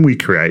of, can we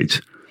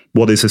create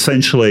what is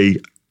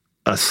essentially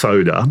a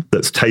soda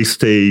that's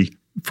tasty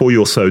for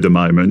your soda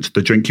moment,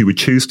 the drink you would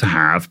choose to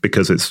have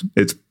because it's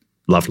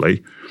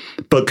lovely,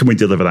 but can we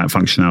deliver that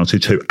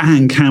functionality too?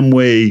 And can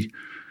we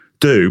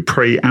do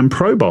pre and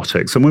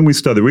probiotics? And when we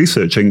started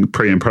researching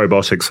pre and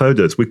probiotic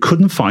sodas, we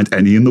couldn't find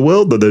any in the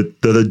world that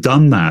had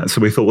done that. So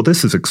we thought, well,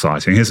 this is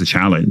exciting. Here's a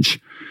challenge.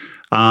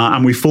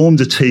 And we formed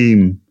a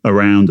team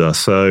around us.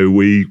 So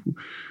we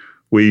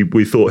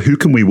thought, who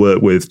can we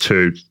work with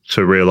to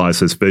realize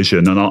this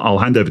vision? And I'll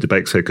hand over to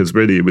Bex here, because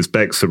really it was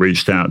Bex that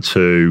reached out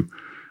to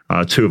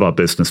two of our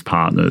business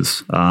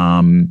partners.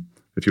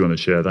 If you want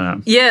to share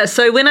that. Yeah,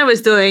 so when I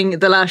was doing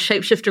the last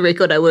Shapeshifter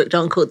record I worked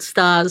on called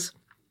Stars,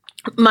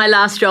 my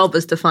last job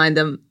was to find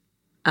them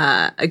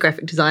a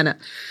graphic designer.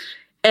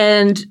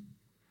 And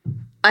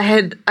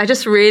I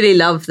just really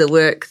loved the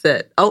work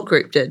that Alt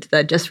Group did.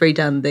 They'd just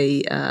redone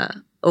the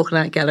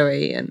Auckland Art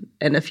Gallery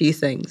and a few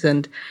things.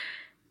 And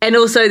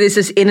also there's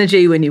this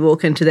energy when you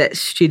walk into that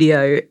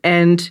studio.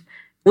 And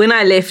when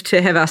I left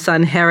to have our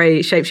son Harry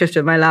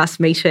Shapeshifter, my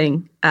last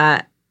meeting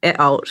at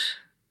Alt,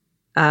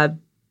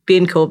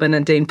 Ben Corbin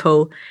and Dean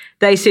Poole,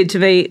 they said to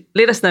me,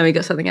 let us know we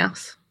got something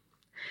else.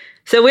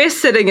 So we're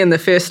sitting in the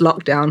first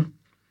lockdown,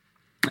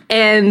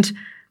 and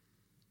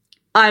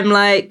I'm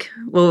like,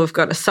 well, we've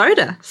got a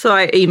soda. So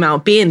I email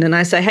Ben and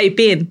I say, hey,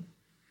 Ben,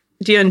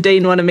 do you and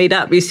Dean want to meet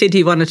up? You said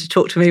you wanted to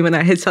talk to me when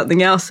I had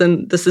something else,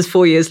 and this is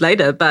 4 years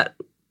later, but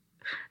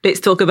let's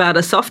talk about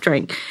a soft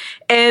drink.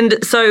 And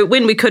so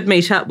when we could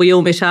meet up, we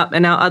all met up,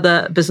 and our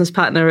other business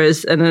partner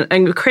is an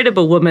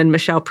incredible woman,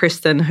 Michelle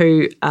Preston,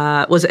 who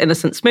was at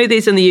Innocent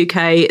Smoothies in the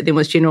UK, then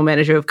was general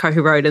manager of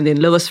Kohu Road and then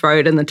Lewis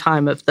Road in the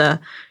time of the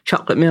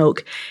chocolate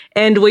milk.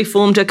 And we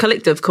formed a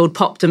collective called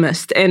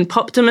Poptimist. And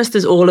Poptimist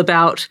is all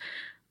about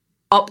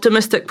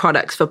optimistic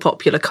products for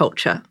popular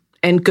culture.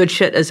 And Good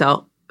Shit is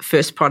our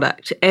first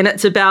product. And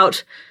it's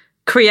about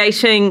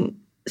creating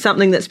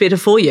something that's better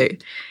for you.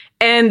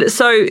 And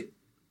so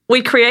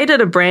we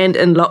created a brand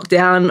in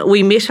lockdown.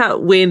 We met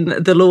up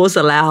when the laws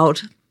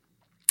allowed.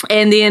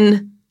 And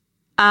then,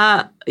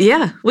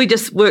 we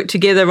just worked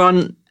together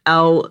on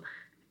our,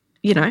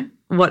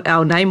 what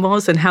our name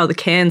was and how the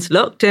cans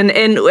looked.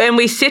 And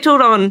we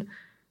settled on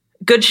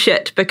Good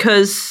Shit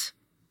because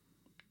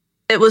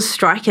it was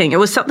striking. It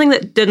was something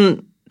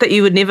that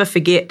you would never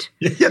forget.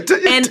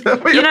 And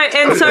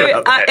so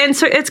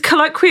it's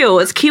colloquial,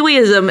 it's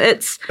Kiwiism,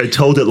 It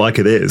told it like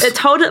it is.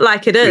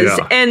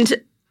 Yeah.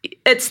 And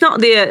it's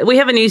not there. We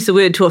haven't used the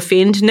word to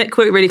offend. Nick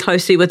worked really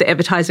closely with the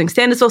Advertising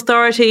Standards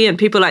Authority and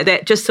people like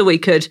that, just so we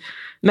could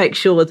make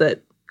sure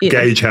that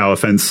gauge how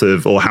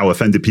offensive or how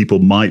offended people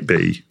might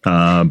be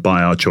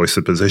by our choice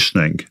of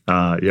positioning.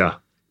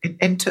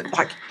 And to,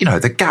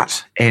 the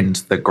gut and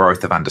the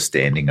growth of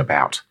understanding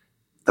about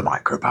the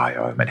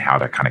microbiome and how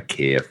to kind of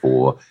care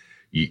for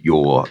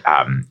your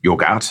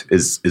gut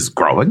is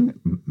growing,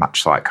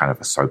 much like kind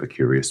of a sober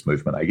curious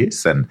movement, I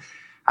guess. And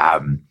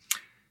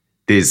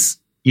there's,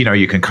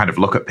 you can kind of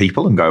look at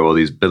people and go, well,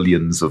 there's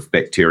billions of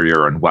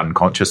bacteria and one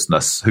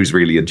consciousness. Who's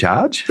really in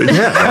charge?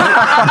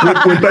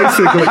 Yeah, we're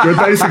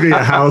basically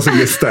a housing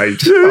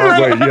estate,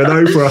 aren't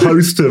we? For a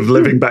host of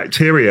living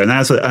bacteria. And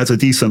as a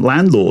decent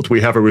landlord, we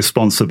have a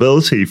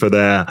responsibility for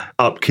their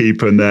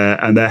upkeep and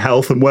their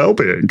health and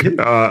well-being.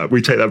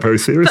 We take that very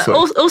seriously.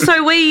 But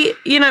also, we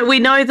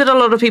know that a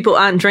lot of people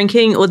aren't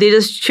drinking, or they're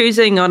just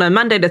choosing on a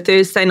Monday to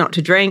Thursday not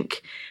to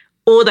drink,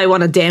 or they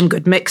want a damn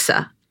good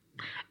mixer.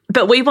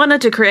 But we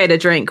wanted to create a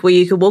drink where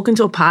you could walk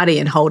into a party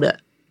and hold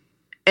it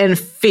and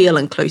feel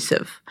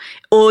inclusive.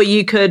 Or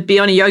you could be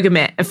on a yoga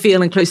mat and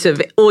feel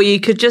inclusive. Or you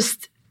could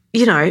just,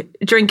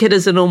 drink it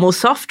as a normal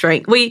soft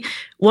drink. We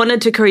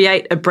wanted to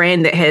create a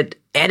brand that had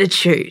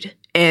attitude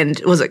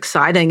and was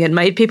exciting and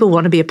made people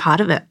want to be a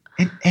part of it.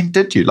 And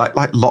did you, like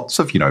lots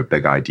of,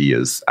 big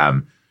ideas,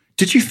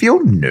 did you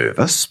feel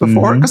nervous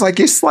before it? Because I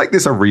guess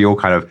there's a real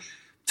kind of,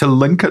 to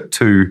link it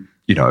to,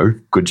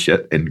 good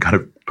shit and kind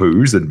of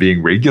booze and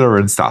being regular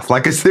and stuff.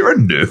 Is there a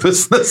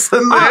nervousness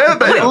in there?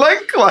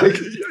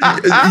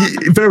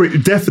 Very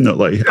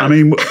definitely. I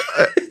mean,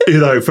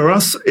 for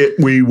us,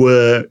 we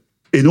were,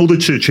 in order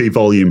to achieve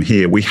volume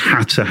here, we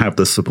had to have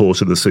the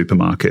support of the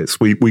supermarkets.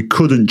 We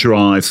couldn't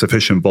drive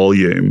sufficient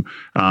volume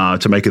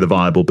to make it a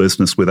viable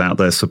business without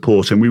their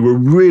support. And we were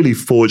really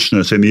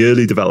fortunate in the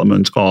early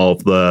development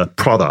of the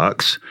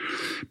product,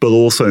 but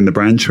also in the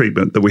brand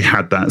treatment, that we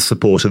had that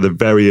support at the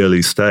very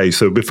early stage.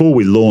 So before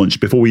we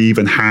launched, before we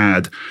even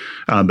had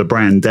the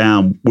brand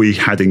down, we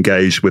had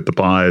engaged with the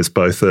buyers,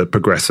 both at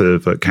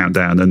Progressive, at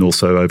Countdown, and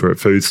also over at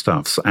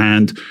Foodstuffs.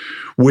 And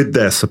with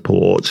their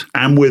support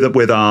and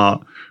with our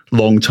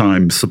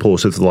long-time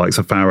supporters, the likes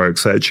of Farrow,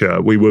 etc.,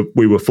 we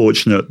were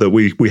fortunate that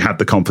we had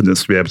the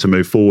confidence to be able to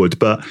move forward.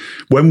 But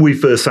when we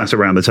first sat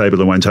around the table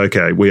and went,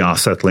 okay, we are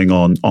settling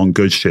on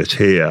Good Shit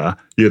here,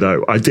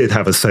 I did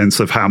have a sense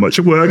of how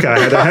much work I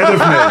had ahead of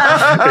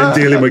me in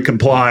dealing with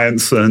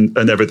compliance and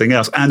everything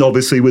else, and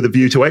obviously with a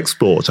view to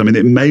export. I mean,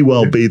 it may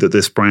well be that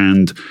this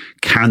brand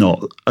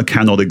cannot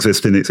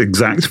exist in its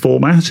exact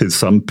format in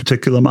some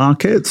particular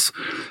markets,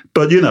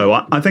 but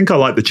I think I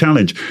like the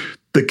challenge.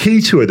 The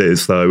key to it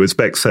is, though, as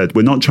Beck said,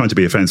 we're not trying to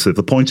be offensive.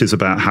 The point is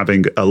about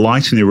having a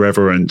light and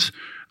irreverent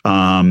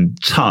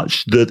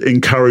touch that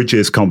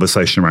encourages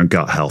conversation around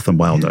gut health and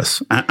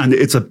wellness. And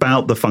it's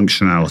about the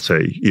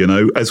functionality,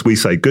 as we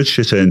say, good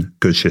shit in,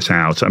 good shit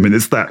out. I mean,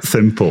 it's that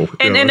simple.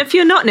 And if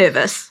you're not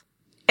nervous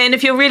and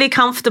if you're really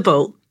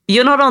comfortable,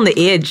 you're not on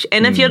the edge.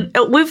 And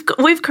if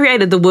we've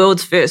created the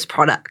world's first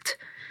product,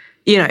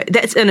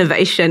 that's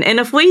innovation. And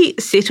if we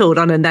settled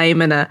on a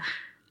name and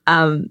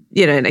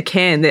in a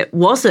can that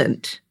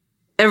wasn't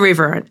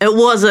irreverent, it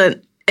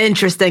wasn't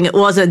interesting, it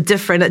wasn't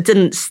different, it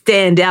didn't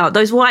stand out,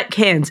 those white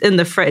cans in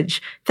the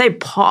fridge, they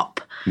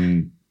pop,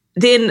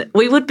 then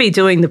we would be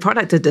doing the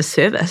product a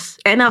disservice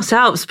and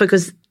ourselves,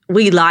 because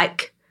we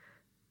like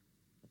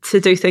to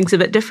do things a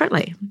bit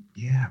differently.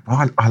 Yeah,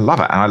 well, I love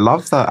it. And I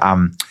love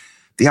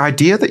the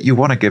idea that you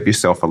want to give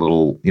yourself a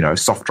little,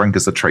 soft drink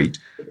as a treat.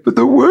 But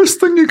the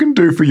worst thing you can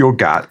do for your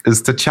gut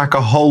is to chuck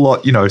a whole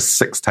lot,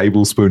 6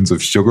 tablespoons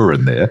of sugar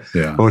in there,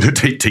 or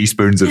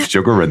teaspoons of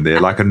sugar in there,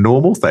 like a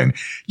normal thing.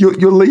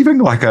 You're leaving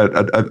like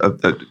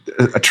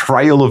a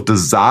trail of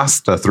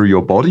disaster through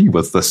your body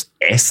with this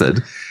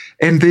acid.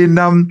 And then,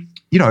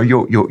 your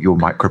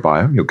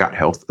microbiome, your gut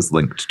health is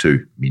linked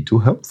to mental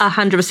health.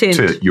 100%.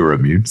 To your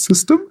immune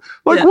system.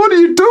 What are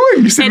you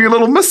doing? You send me a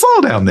little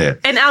missile down there.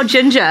 And our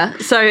ginger,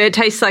 so it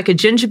tastes like a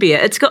ginger beer.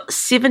 It's got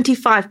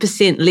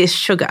 75% less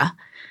sugar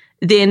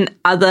than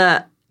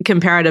other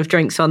comparative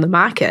drinks on the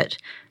market.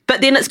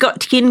 But then it's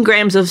got 10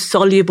 grams of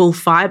soluble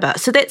fibre.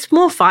 So that's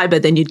more fibre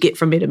than you'd get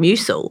from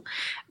Metamucil.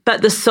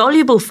 But the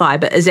soluble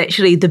fibre is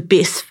actually the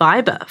best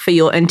fibre for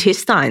your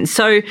intestines.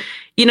 So,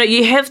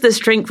 you have this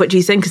drink which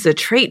you think is a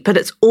treat, but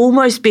it's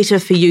almost better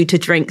for you to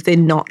drink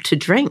than not to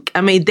drink.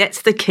 I mean,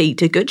 that's the key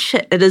to good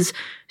shit. It is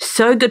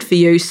so good for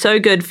you, so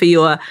good for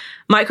your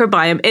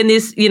microbiome. And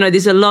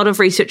there's a lot of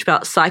research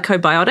about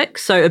psychobiotics,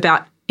 so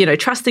about,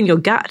 trusting your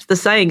gut. The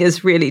saying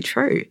is really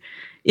true.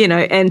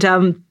 and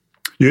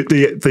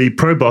the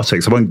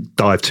probiotics, I won't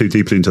dive too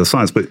deeply into the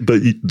science, but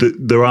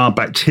there are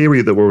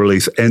bacteria that will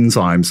release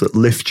enzymes that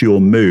lift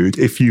your mood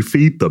if you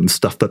feed them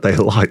stuff that they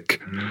like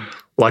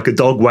a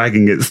dog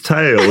wagging its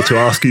tail to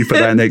ask you for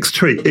their next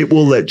treat. It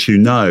will let you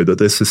know that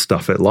this is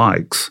stuff it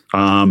likes.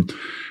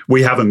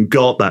 We haven't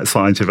got that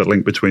scientific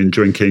link between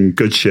drinking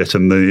good shit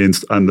and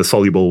the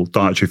soluble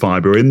dietary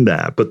fiber in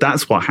there, but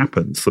that's what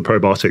happens. The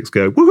probiotics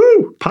go,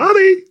 woohoo,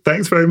 party,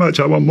 thanks very much,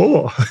 I want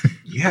more.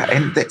 Yeah,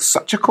 and that's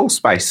such a cool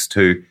space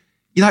to,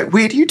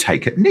 where do you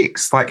take it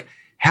next? Like,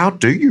 how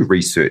do you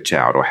research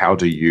out, or how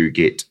do you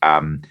get,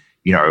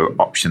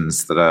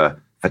 options that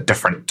are for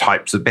different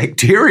types of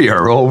bacteria,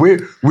 or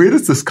where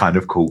does this kind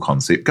of cool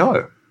concept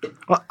go?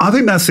 I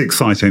think that's the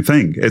exciting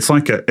thing. It's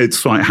like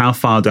how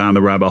far down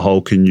the rabbit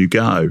hole can you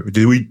go?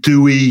 Do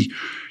we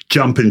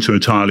jump into an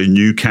entirely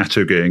new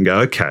category and go,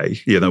 okay,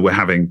 we're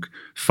having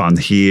fun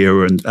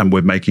here and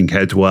we're making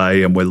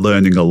headway and we're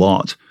learning a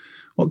lot.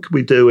 What can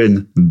we do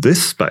in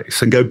this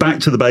space? And go back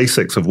to the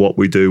basics of what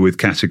we do with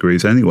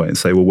categories anyway, and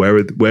say, well, where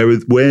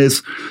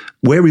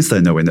is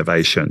there no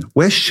innovation?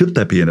 Where should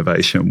there be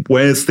innovation?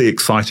 Where's the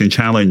exciting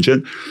challenge?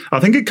 And I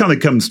think it kind of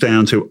comes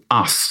down to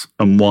us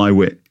and why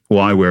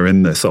we're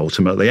in this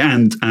ultimately,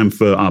 and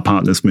for our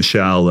partners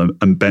Michelle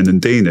and Ben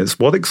and Dean. It's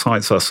what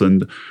excites us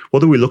and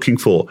what are we looking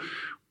for.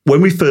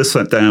 When we first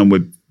sat down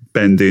with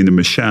Ben, Dean and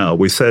Michelle,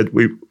 we said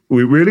we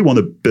really want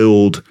to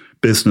build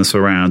business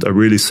around a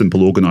really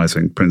simple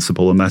organizing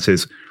principle, and that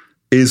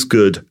is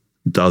good,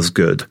 does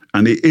good.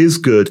 And the is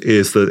good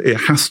is that it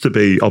has to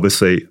be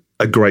obviously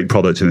a great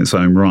product in its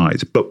own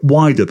right, but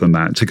wider than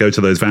that, to go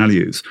to those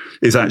values,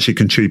 is actually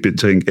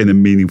contributing in a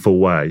meaningful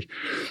way.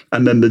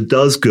 And then the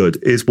does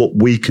good is what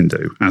we can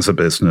do as a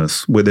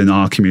business within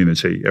our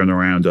community and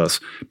around us,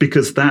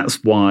 because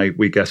that's why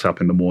we get up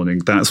in the morning.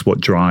 That's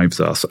what drives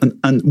us.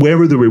 And where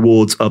are the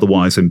rewards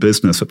otherwise in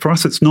business? For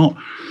us, it's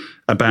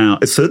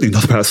certainly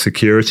not about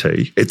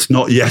security. It's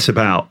not yet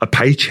about a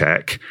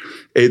paycheck.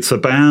 It's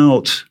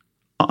about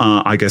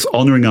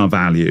honoring our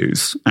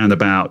values and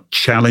about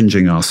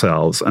challenging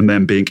ourselves and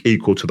then being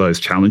equal to those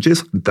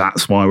challenges.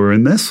 That's why we're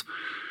in this.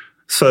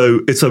 So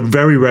it's a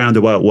very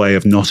roundabout way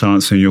of not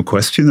answering your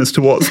question as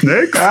to what's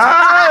next.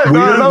 We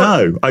don't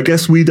know. I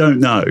guess we don't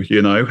know,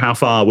 how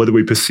far, whether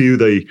we pursue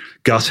the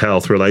gut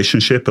health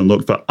relationship and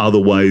look for other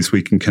ways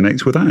we can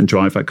connect with that and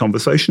drive that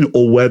conversation,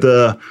 or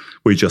whether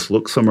we just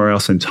look somewhere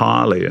else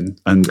entirely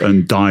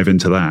and dive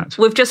into that.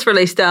 We've just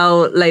released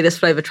our latest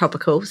flavour,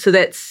 Tropical. So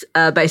that's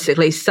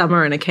basically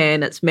summer in a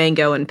can. It's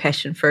mango and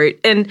passion fruit.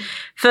 And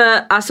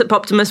for us at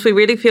Poptimus, we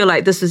really feel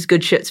like this is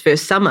good shit's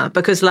first summer,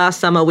 because last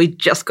summer we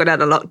just got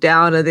out of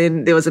lockdown and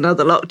then there was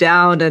another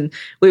lockdown and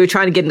we were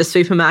trying to get into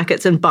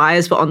supermarkets and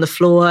buyers were on the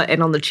floor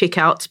and on the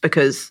checkouts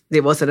because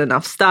there wasn't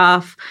enough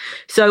staff.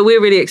 So we're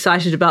really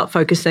excited about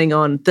focusing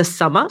on this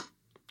summer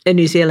in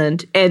New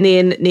Zealand. And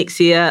then next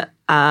year,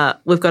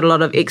 we've got a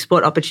lot of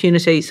export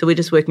opportunities, so we're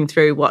just working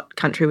through what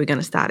country we're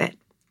going to start at.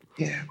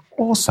 Yeah,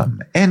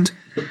 awesome. And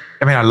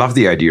I mean, I love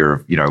the idea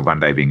of, one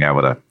day being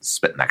able to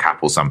spit in a cup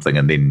or something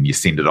and then you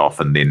send it off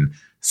and then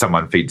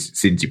someone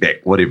sends you back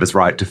whatever's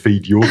right to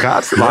feed your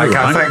gut. I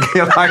think,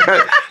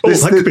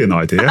 that could be an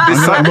idea.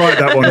 I'm write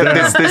that one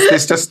down.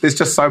 There's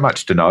just so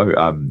much to know,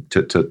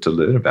 to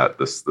learn about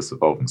this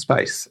evolving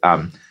space.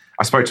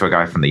 I spoke to a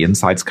guy from the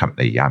Insides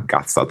company,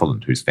 Garth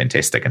Sutherland, who's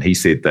fantastic, and he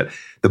said that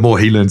the more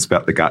he learns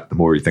about the gut, the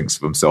more he thinks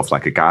of himself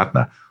like a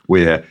gardener,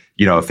 where,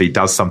 if he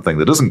does something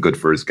that isn't good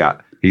for his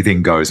gut, he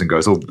then goes,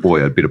 oh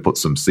boy, I'd better put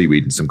some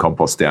seaweed and some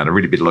compost down. I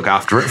really better look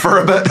after it for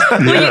a bit.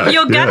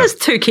 Your gut is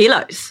 2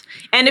 kilos.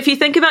 And if you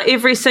think about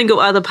every single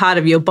other part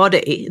of your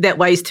body that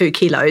weighs 2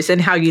 kilos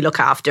and how you look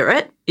after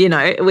it,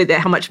 whether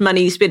how much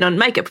money you spend on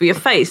makeup for your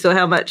face or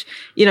how much,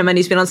 money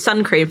you spend on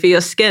sun cream for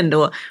your skin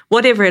or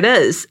whatever it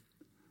is,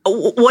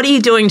 what are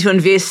you doing to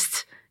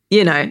invest,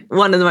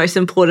 one of the most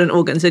important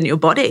organs in your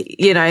body,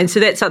 And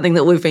so that's something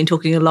that we've been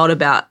talking a lot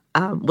about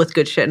with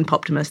Good Shit and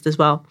Poptimist as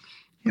well.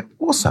 Yeah,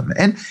 awesome.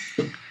 And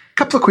a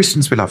couple of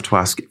questions we love to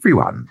ask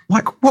everyone.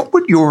 Like, what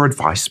would your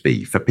advice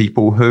be for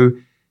people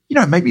who,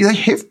 maybe they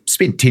have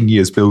spent 10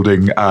 years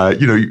building,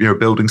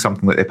 building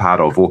something that they're part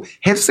of, or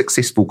have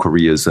successful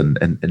careers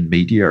in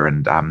media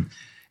and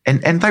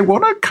they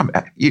want to come,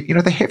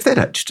 they have that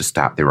itch to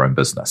start their own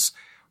business.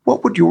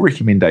 What would your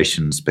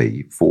recommendations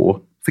be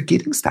for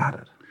getting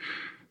started?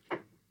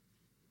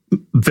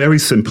 Very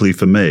simply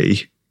for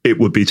me, it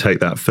would be take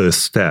that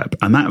first step.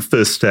 And that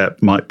first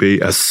step might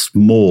be as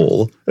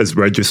small as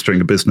registering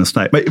a business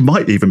name. It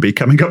might even be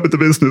coming up with the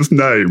business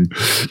name,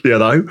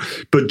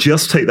 but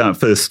just take that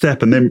first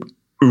step. And then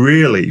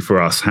really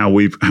for us, how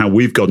we've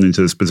gotten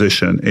into this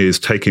position is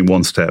taking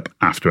one step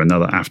after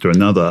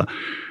another.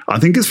 I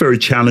think it's very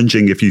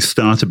challenging if you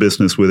start a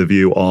business with a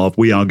view of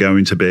we are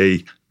going to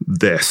be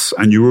this,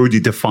 and you already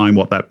define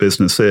what that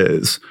business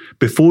is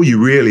before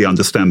you really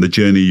understand the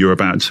journey you're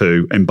about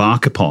to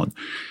embark upon.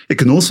 It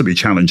can also be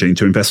challenging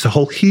to invest a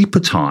whole heap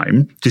of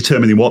time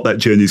determining what that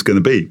journey is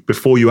going to be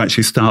before you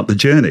actually start the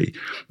journey.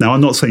 Now, I'm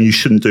not saying you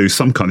shouldn't do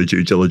some kind of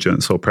due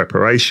diligence or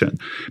preparation,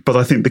 but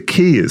I think the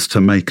key is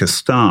to make a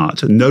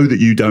start and know that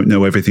you don't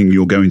know everything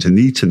you're going to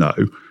need to know.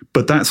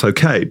 But that's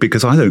okay,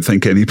 because I don't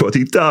think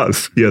anybody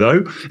does, you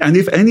know? And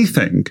if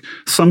anything,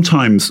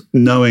 sometimes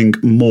knowing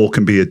more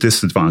can be a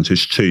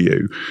disadvantage to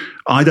you.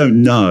 I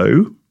don't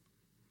know.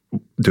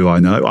 Do I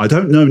know? I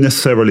don't know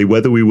necessarily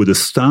whether we would have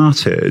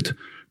started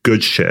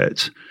Good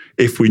Shit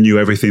if we knew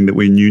everything that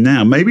we knew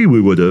now. Maybe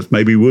we would have,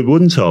 maybe we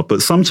wouldn't have.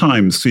 But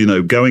sometimes, you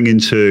know, going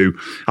into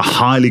a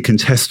highly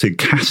contested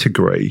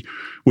category,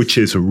 which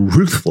is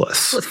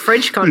ruthless. With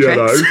French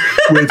contracts. You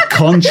know, with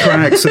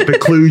contracts that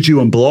preclude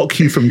you and block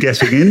you from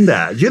getting in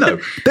there. You know,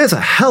 there's a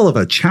hell of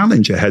a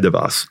challenge ahead of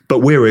us, but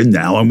we're in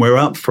now and we're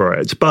up for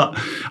it. But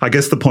I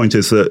guess the point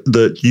is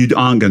that you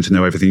aren't going to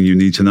know everything you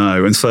need to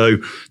know. And so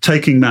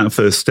taking that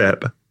first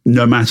step,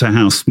 no matter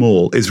how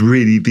small, is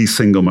really the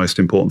single most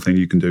important thing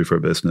you can do for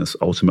a business,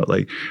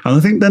 ultimately. And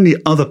I think then the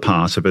other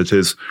part of it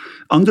is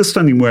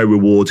understanding where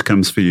reward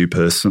comes for you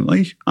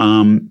personally.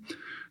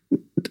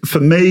 For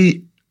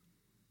me,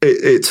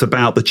 it's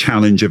about the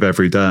challenge of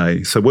every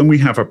day. So when we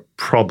have a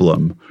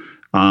problem,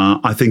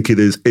 I think it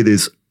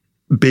is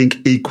being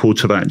equal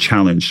to that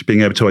challenge,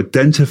 being able to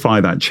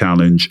identify that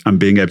challenge and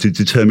being able to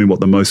determine what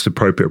the most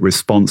appropriate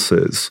response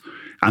is,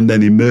 and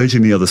then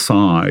emerging the other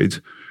side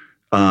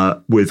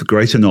with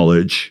greater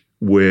knowledge,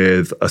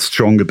 with a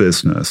stronger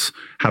business,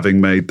 having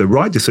made the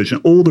right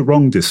decision or the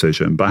wrong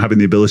decision, but having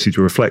the ability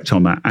to reflect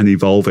on that and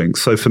evolving.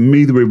 So for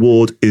me, the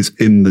reward is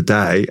in the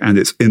day, and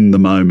it's in the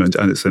moment,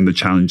 and it's in the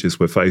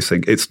challenges we're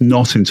facing. It's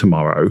not in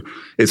tomorrow.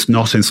 It's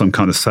not in some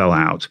kind of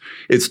sellout.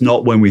 It's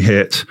not when we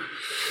hit,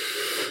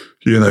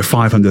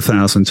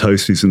 500,000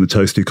 toasties in the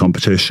toasty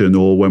competition,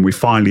 or when we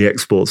finally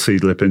export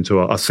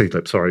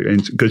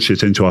Good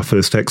Shit into our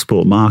first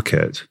export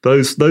market.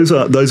 Those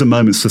are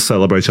moments to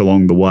celebrate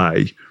along the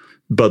way.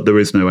 But there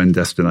is no end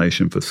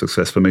destination for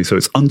success for me. So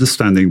it's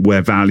understanding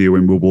where value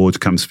and reward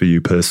comes for you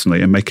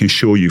personally, and making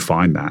sure you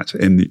find that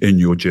in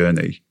your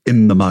journey,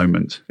 in the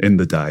moment, in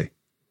the day.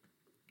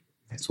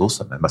 That's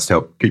awesome. That must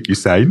help keep you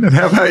sane. And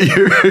how about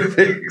you?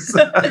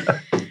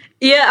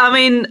 Yeah, I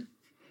mean,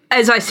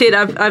 as I said,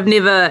 I've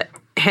never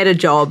had a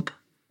job.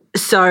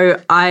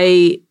 So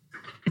I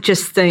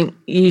just think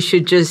you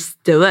should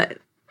just do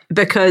it,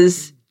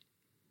 because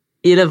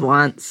you live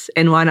once,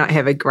 and why not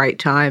have a great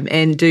time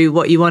and do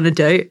what you want to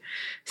do?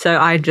 So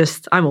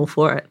I'm all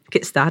for it.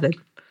 Get started.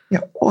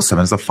 Yeah, awesome.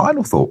 As a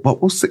final thought,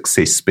 what will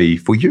success be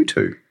for you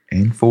two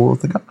and for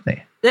the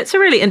company? That's a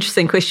really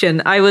interesting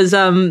question. I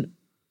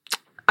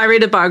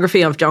read a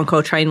biography of John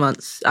Coltrane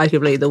once,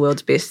 arguably the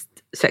world's best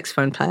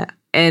saxophone player,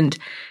 and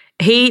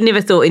he never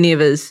thought any of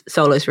his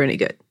solos were any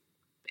good.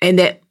 And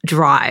that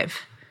drive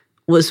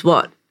was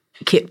what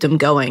kept him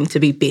going to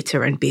be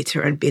better and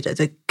better and better,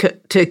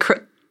 to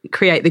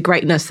create the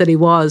greatness that he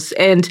was.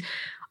 And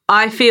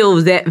I feel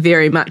that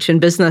very much in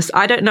business.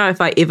 I don't know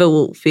if I ever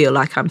will feel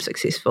like I'm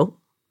successful,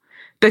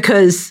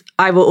 because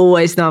I will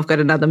always know I've got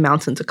another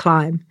mountain to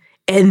climb.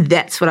 And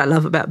that's what I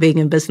love about being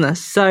in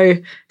business. So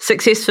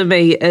success for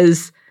me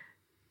is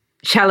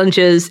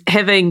challenges,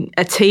 having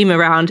a team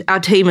around.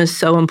 Our team is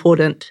so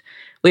important.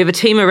 We have a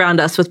team around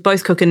us with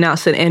both Cook and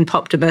Nelson and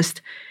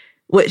Poptimist,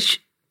 which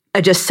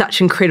are just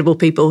such incredible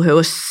people who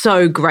are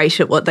so great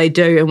at what they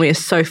do, and we are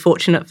so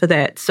fortunate for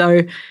that.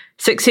 So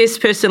success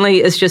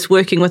personally is just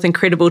working with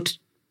incredible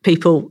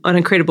people on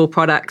incredible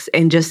products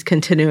and just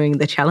continuing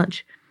the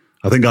challenge.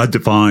 I think I'd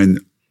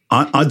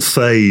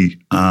say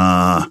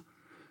that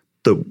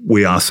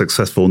we are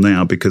successful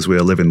now because we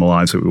are living the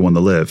lives that we want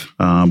to live.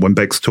 When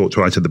Bex talked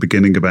right at the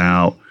beginning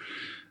about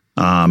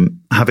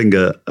having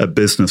a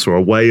business or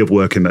a way of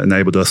working that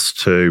enabled us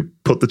to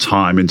put the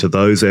time into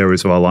those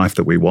areas of our life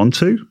that we want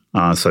to.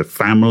 So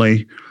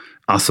family,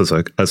 us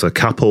as a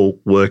couple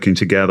working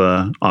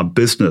together, our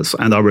business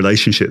and our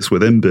relationships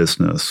within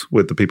business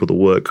with the people that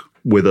work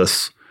with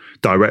us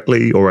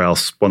directly, or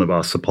else one of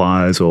our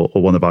suppliers or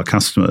one of our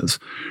customers.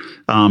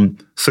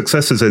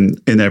 Success is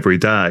in every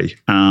day.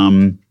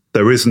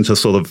 There isn't a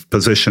sort of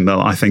position that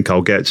I think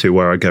I'll get to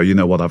where I go, you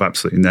know what, I've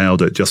absolutely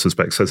nailed it. Just as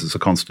Beck says, it's a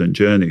constant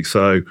journey.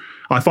 So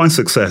I find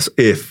success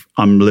if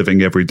I'm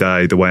living every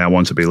day the way I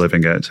want to be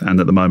living it. And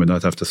at the moment,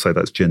 I'd have to say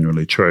that's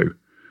generally true,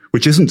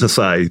 which isn't to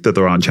say that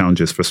there aren't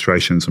challenges,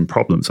 frustrations, and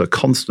problems. There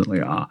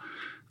constantly are.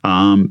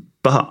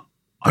 But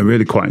I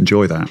really quite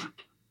enjoy that.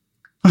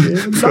 Yeah,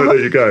 so there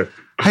you go.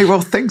 Hey,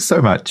 well, thanks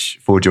so much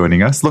for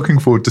joining us. Looking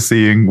forward to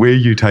seeing where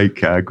you take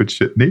Good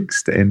Shit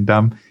next. And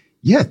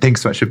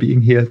thanks so much for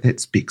being here.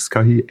 That's Bex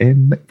Cohey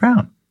and Nick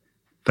Brown.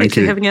 Thanks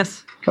for having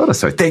us.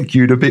 So thank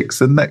you to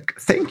Bex and Nick.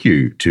 Thank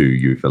you to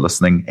you for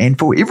listening, and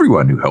for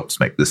everyone who helps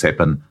make this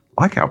happen,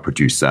 like our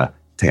producer,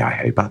 Te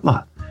Aihe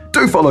Butler.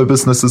 Do follow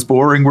Business is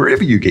Boring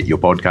wherever you get your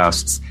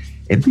podcasts,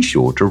 and be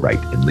sure to rate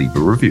and leave a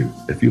review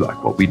if you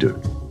like what we do.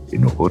 E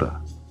no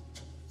hora.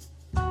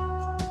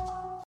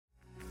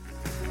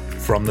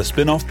 From the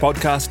Spin-Off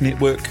Podcast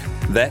Network,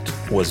 that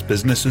was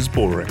Business is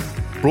Boring,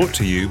 brought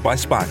to you by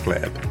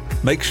SparkLab.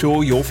 Make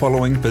sure you're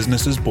following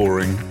Business is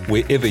Boring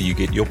wherever you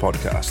get your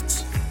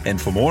podcasts. And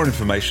for more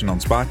information on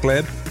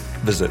SparkLab,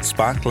 visit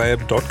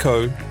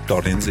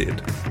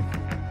sparklab.co.nz.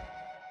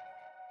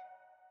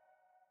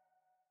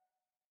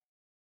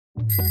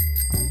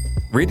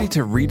 Ready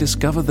to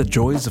rediscover the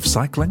joys of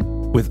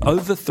cycling? With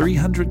over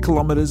 300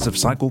 kilometres of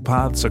cycle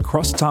paths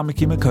across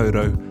Tāmaki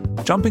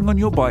Makaurau, jumping on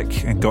your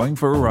bike and going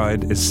for a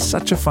ride is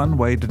such a fun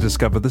way to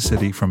discover the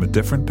city from a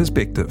different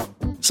perspective.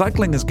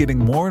 Cycling is getting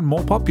more and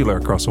more popular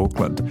across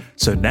Auckland,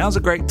 so now's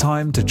a great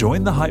time to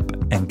join the hype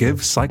and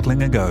give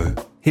cycling a go.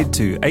 Head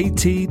to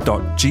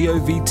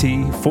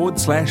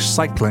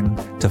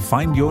at.govt/cycling to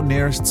find your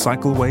nearest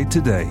cycleway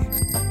today.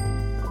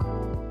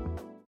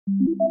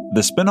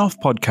 The Spin-off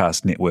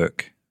Podcast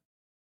Network.